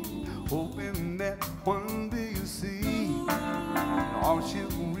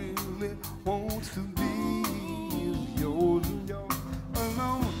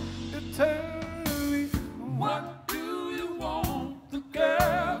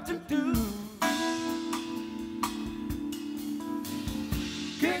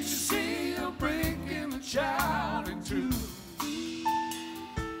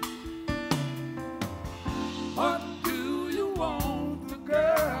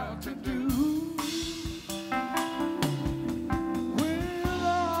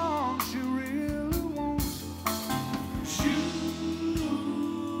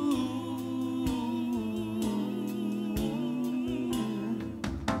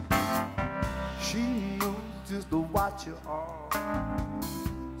 what you are.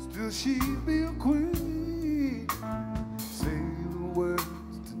 Still she'd be a queen. Say the words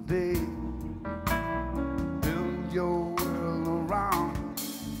today. Build your world around.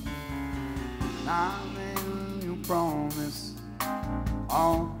 I made you promise.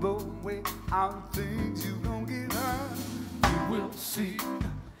 All the way out things you gon' get hurt. You will see,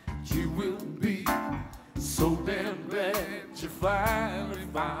 you will be so damn glad you finally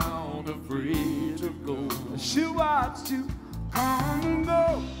found a free to go. She watched you come and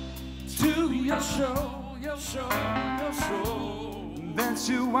go To your show, your show, your show. Then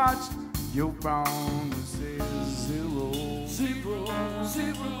she watched your promises zero. Zero,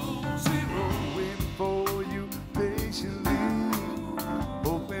 zero, zero. Waiting for you patiently,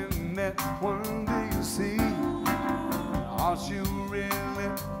 hoping that one day you'll see all she really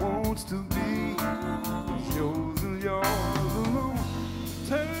wants to be is yours and yours alone.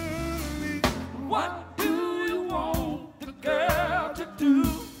 Tell me, What do you want the girl to do?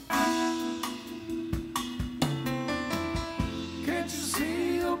 Can't you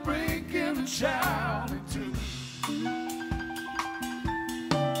see her breaking and shouting too?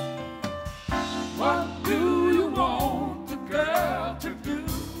 What do you want the girl to do?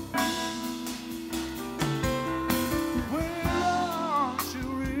 well, all she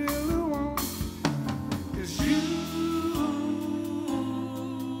really wants is you.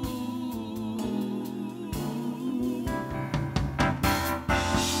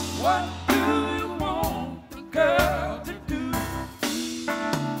 What do you want the girl to do?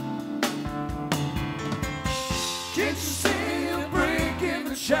 Can't you see her breaking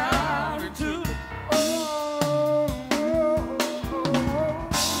and shouting too?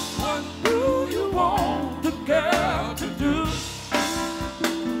 What do you want the girl to do?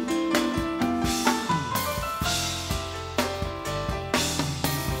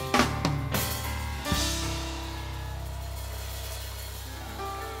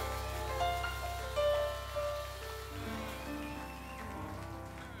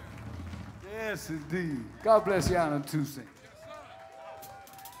 Yes, indeed. God bless you, Anna Toussaint.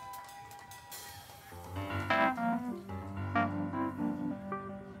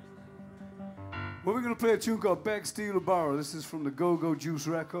 Well, we're going to play a tune called Beg, Steal, or Borrow. This is from the Go-Go Juice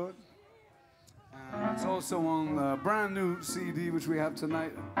record. And it's also on a brand new CD, which we have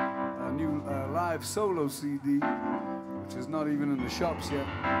tonight, a new live solo CD, which is not even in the shops yet.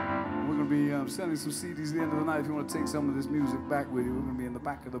 We're going to be selling some CDs at the end of the night. If you want to take some of this music back with you, we're going to be in the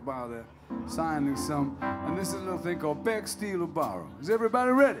back of the bar there, signing some. And this is a little thing called Beg, Steal, or Borrow. Is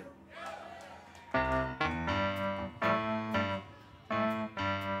everybody ready?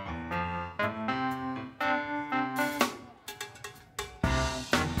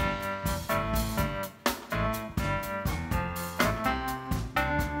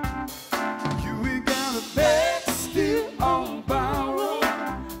 You ain't gotta beg, steal, or borrow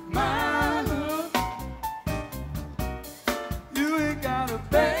my love. You ain't gotta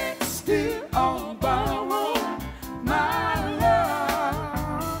beg, steal, or borrow my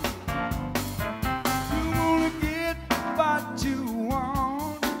love.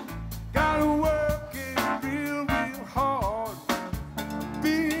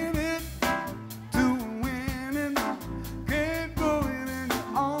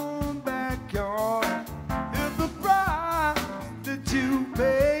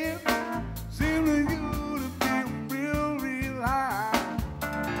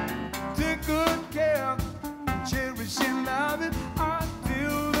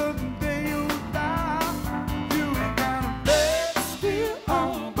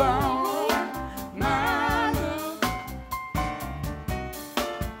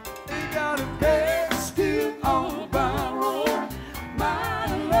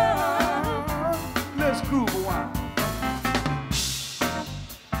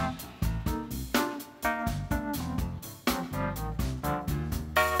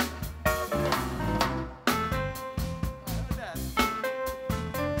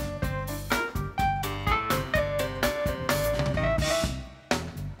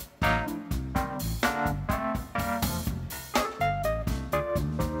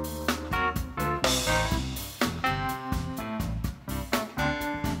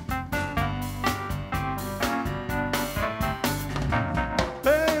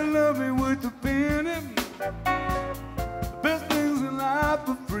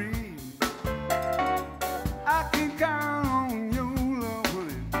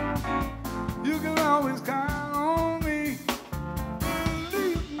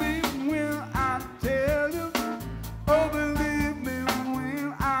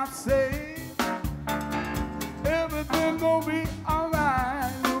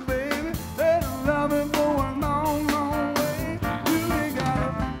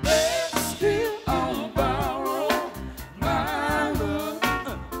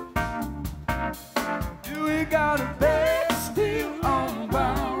 got a bed still on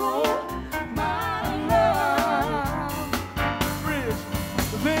borrow. My love, Rich,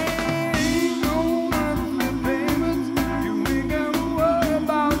 there ain't no monthly payments. You ain't gotta worry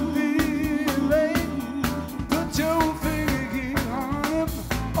about being late. Put your finger here on it,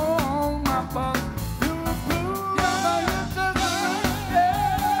 on my butt. You're blue,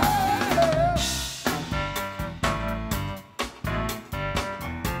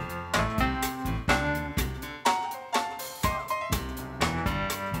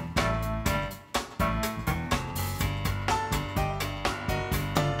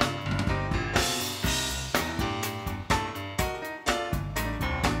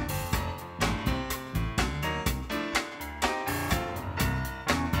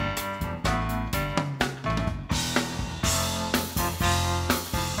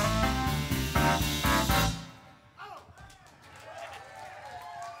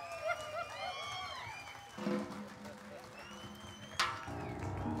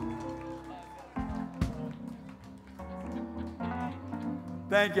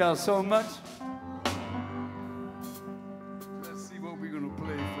 thank y'all so much. Let's see what we're gonna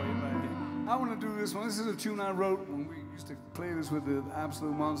play for you right here. I want to do this one. This is a tune I wrote when we used to play this with the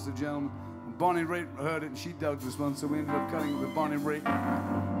Absolute Monster gentleman. Bonnie Raitt heard it and she dug this one, so we ended up cutting it with Bonnie Raitt.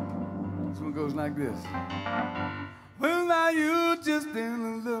 This one goes like this. Well, now you just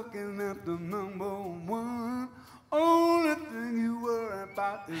been looking at the number one. Only thing you worry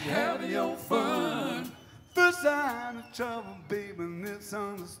about is having your fun. First sign of trouble, baby,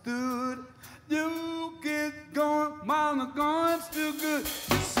 misunderstood. You get going while the going's still good.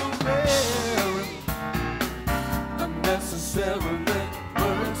 It's so very unnecessarily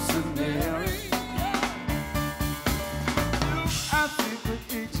mercenary. I think that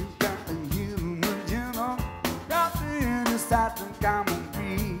each you got a human, you know. Got the inside, think I'm a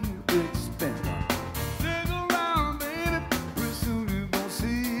real big spender. Stick around, baby, pretty soon you gon'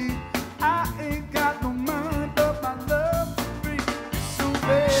 see. I ain't got no money, but my love for free. It's so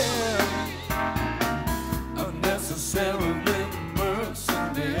very unnecessarily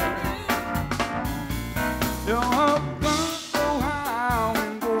mercenary. Your heart gun go high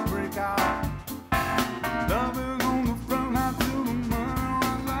and go break out. Loving on the front line till the money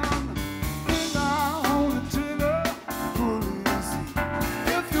runs out. Think I hold the trigger, pull it and see.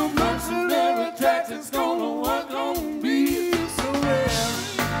 If your mercenary tactics gonna work on me, so very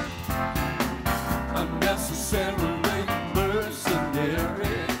unnecessarily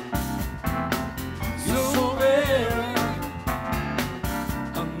mercenary. So very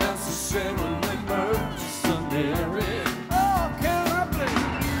unnecessarily mercenary. Oh, can I play?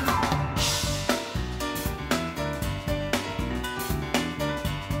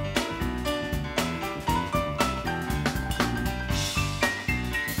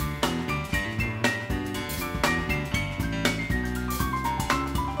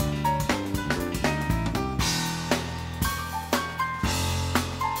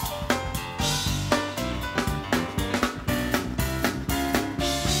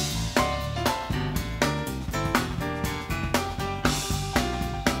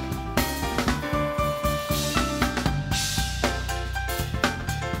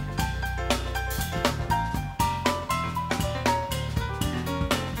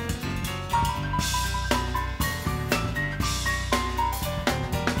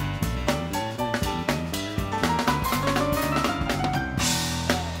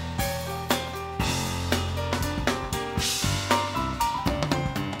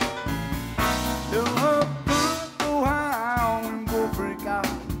 Your love go high and go break out.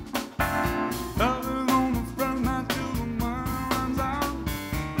 Loving on the front line till the money runs out.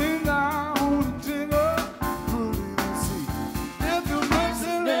 Think I hold the trigger, pull it and see. If your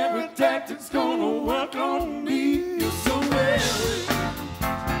mercenary tactics gonna work on me, you're so very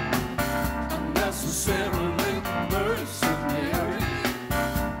unnecessarily mercenary.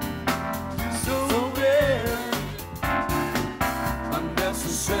 You're so very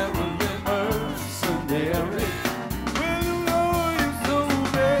unnecessarily mercenary. Well, you know you're so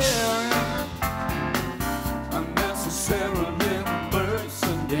very unnecessarily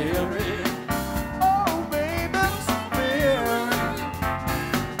mercenary. Oh, baby, so very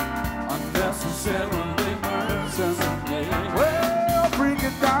unnecessarily mercenary. Well, break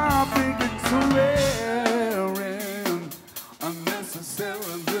it down, break it so very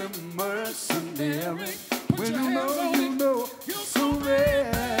unnecessarily mercenary. Well, you know you're so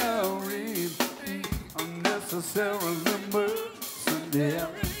very unnecessarily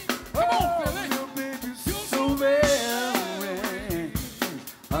mercenary. Oh, you baby, you're so very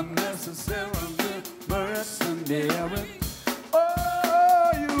unnecessarily mercenary.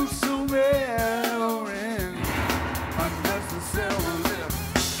 Oh, you so very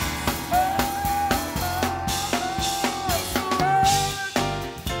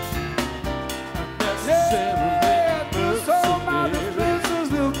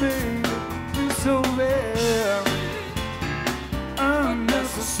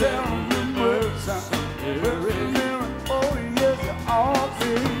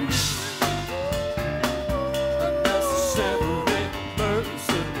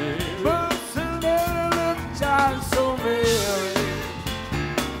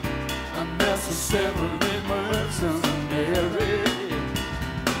unnecessarily mercenary.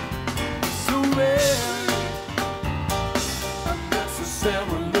 So very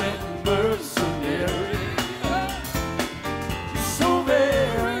unnecessarily mercenary. So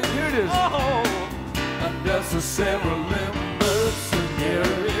very, here it is. Oh, unnecessarily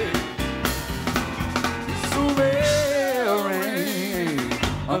mercenary. So very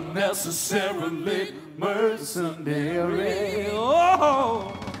unnecessarily mercenary.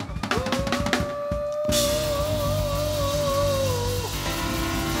 Oh.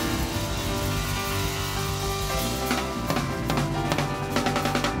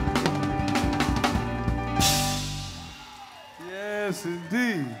 Yes,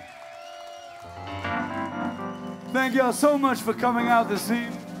 indeed. Thank y'all so much for coming out this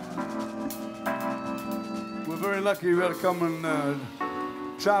evening. We're very lucky we had to come and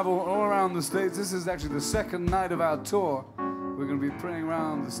travel all around the States. This is actually the second night of our tour. We're going to be playing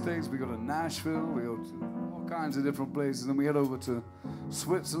around the States. We go to Nashville, we go to all kinds of different places, and we head over to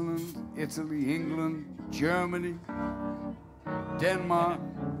Switzerland, Italy, England, Germany, Denmark,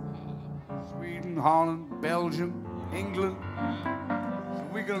 Sweden, Holland, Belgium, England. So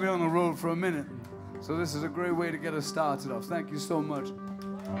we're going to be on the road for a minute. So this is a great way to get us started off. Thank you so much.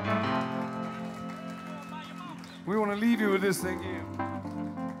 We want to leave you with this thing here.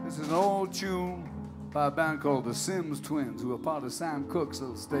 This is an old tune by a band called the Sims Twins, who are part of Sam Cooke's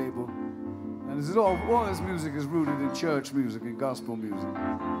little stable. And this is all this music is rooted in church music and gospel music.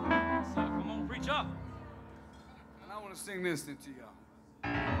 So, come on, preach up. And I want to sing this into y'all.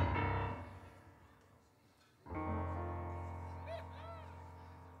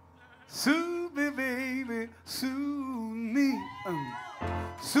 Soothe me, baby, soothe me.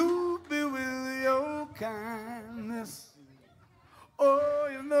 Soothe me with your kindness. Oh,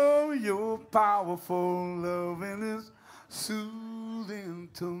 you know your powerful loving is soothing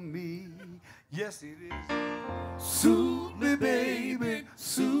to me. Yes, it is. Soothe me, baby,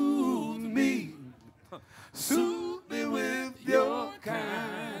 soothe me. Soothe me with your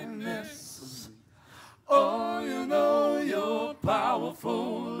kindness. Oh, you know your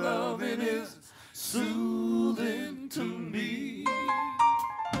powerful loving is soothing to me.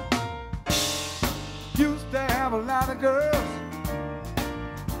 Used to have a lot of girls,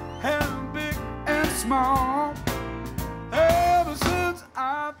 and big and small. Ever since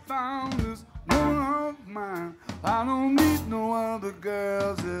I found this one of mine, I don't need no other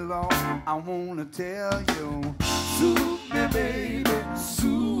girls at all. I wanna tell you, soothe me, baby,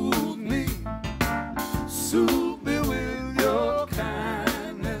 soothe me. Soothe me with your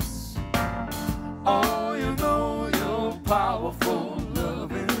kindness. Oh, you know your powerful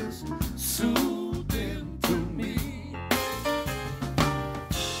love is soothing to me.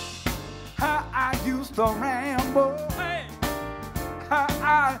 How I used to ramble, hey. How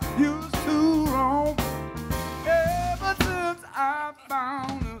I used to roam. Ever since I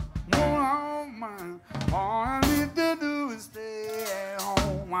found one of mine, all I need to do is stay at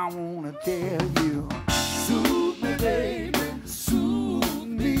home. I wanna tell you, soothe me, baby, soothe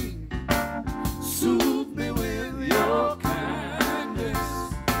me. Soothe me with your kindness.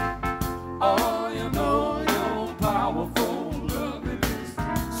 Oh, you know your powerful love is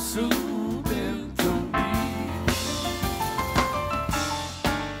soothing to me.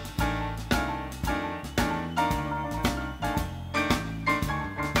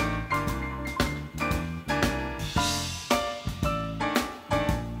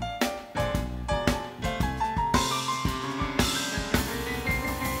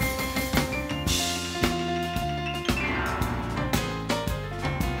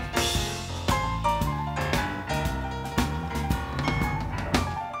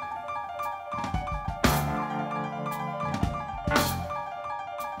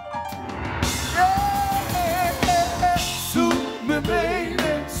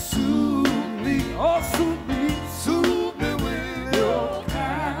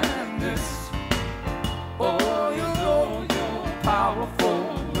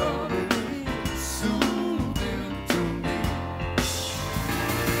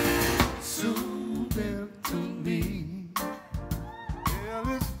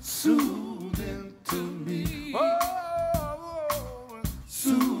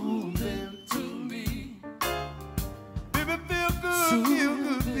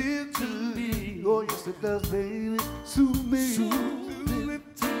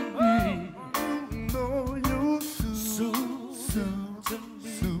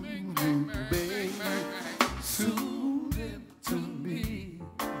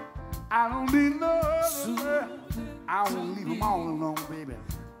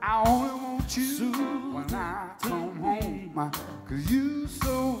 When I come home, 'cause you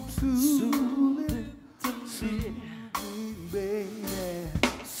so soothing.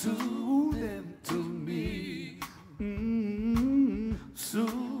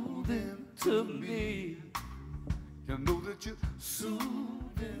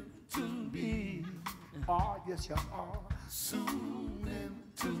 Yes, you are. Soothing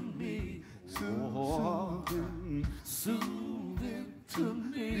to me. Soothing, Soothing to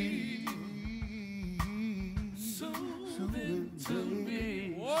me. Soothing to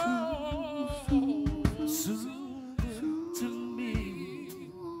me. Soothing to me.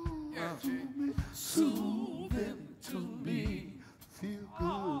 Soothing to me. feel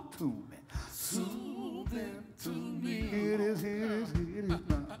good to me. Soothing to me. It is, it is, it is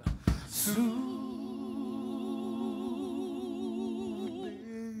not.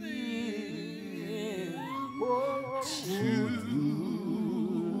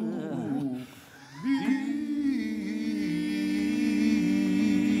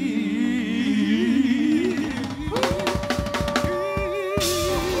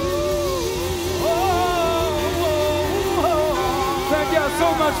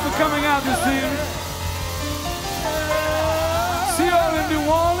 For coming out this evening. See y'all in New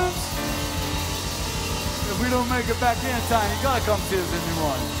Orleans. If we don't make it back here in time, you gotta come see us in New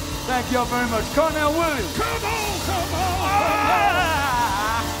Orleans. Thank y'all very much. Cornell Williams. Come on, come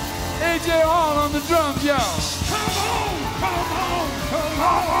on. AJ Hall on the drums, y'all. Come on, come on, come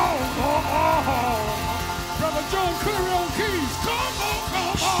on, come on. Brother Jon Cleary on keys. Come on,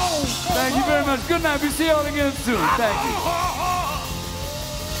 come on. Thank you very much. Good night. We see y'all again soon. Thank you.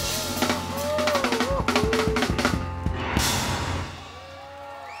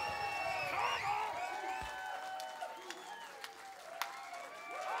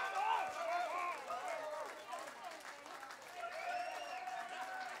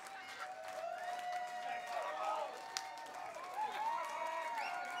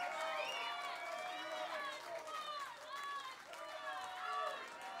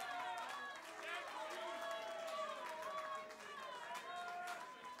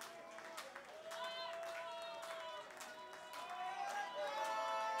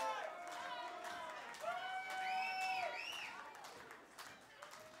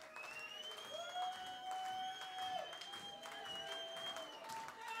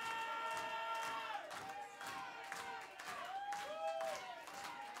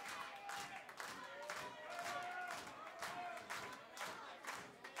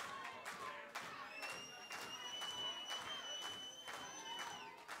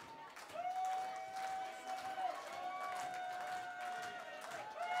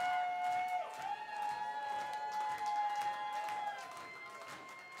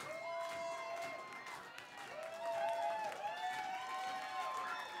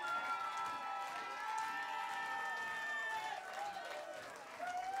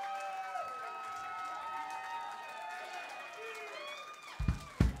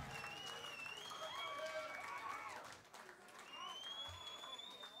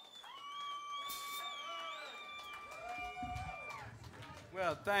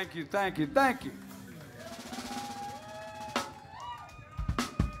 Well, thank you, thank you, thank you.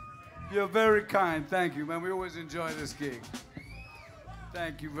 You're very kind, thank you, man. We always enjoy this gig.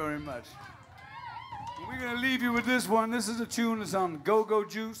 Thank you very much. We're gonna leave you with this one. This is a tune that's on Go-Go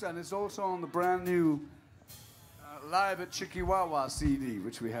Juice, and it's also on the brand new Live at Chikiwawa CD,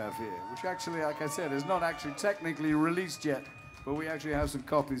 which we have here, which actually, like I said, is not actually technically released yet, but we actually have some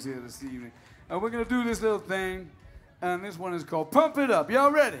copies here this evening. And we're gonna do this little thing. And this one is called Pump It Up. Y'all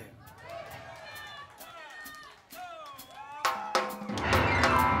ready?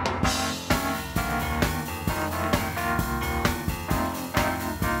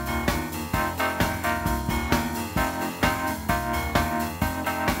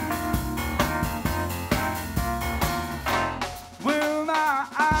 Well, now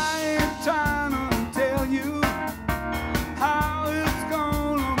I ain't trying to tell you how it's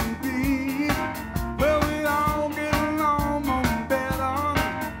gonna be. Well, we all get along better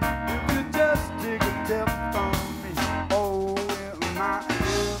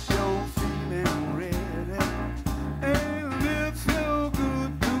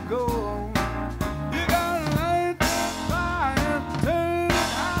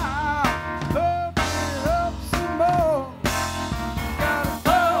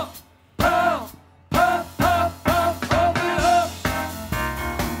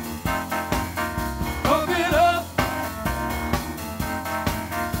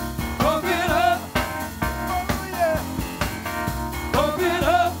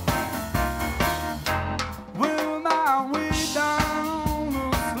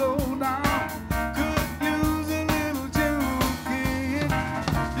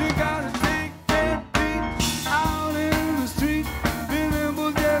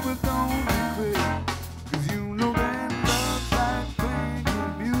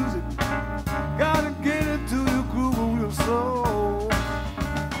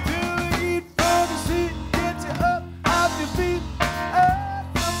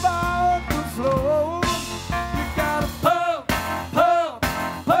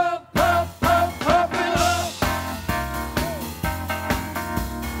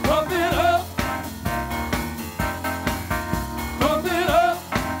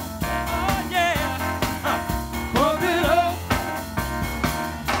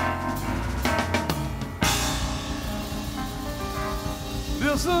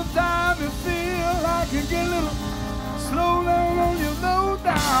Till sometime you feel like you get a little slow down on your low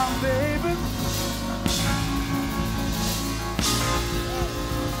down, baby.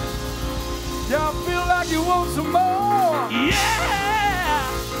 Y'all feel like you want some more. Yeah!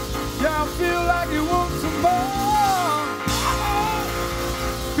 Y'all feel like you want some more.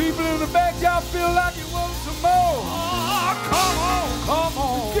 People in the back, y'all feel like you want some more. Oh, come on, come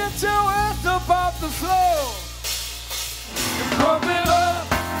on. Get your ass up off the floor. Pump it up.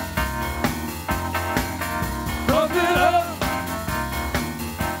 Pump it up.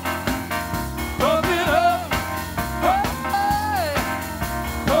 Pump it up. Hey.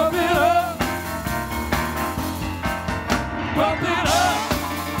 Pump it up. Pump it up.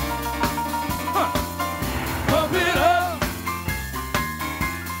 Pump it up.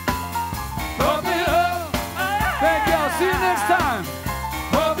 Pump it up. Thank y'all. See you next time.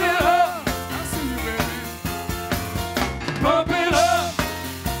 Pump it up. I'll see you, baby. Pump it up.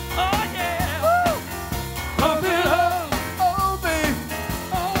 Oh, yeah. Woo. Pump it up. Oh, baby.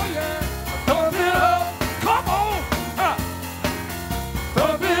 Oh, yeah. Pump it up. Come on.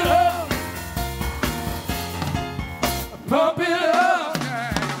 Pump it up. Pump it up.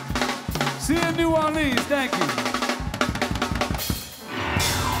 See you in New Orleans. Thank you.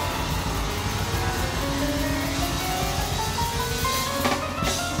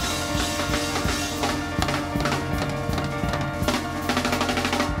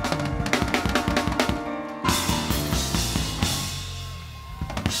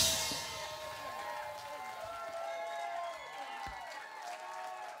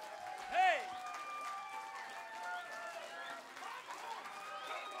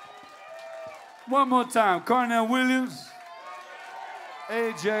 One more time. Cornell Williams,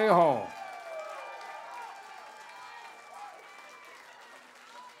 A.J. Hall.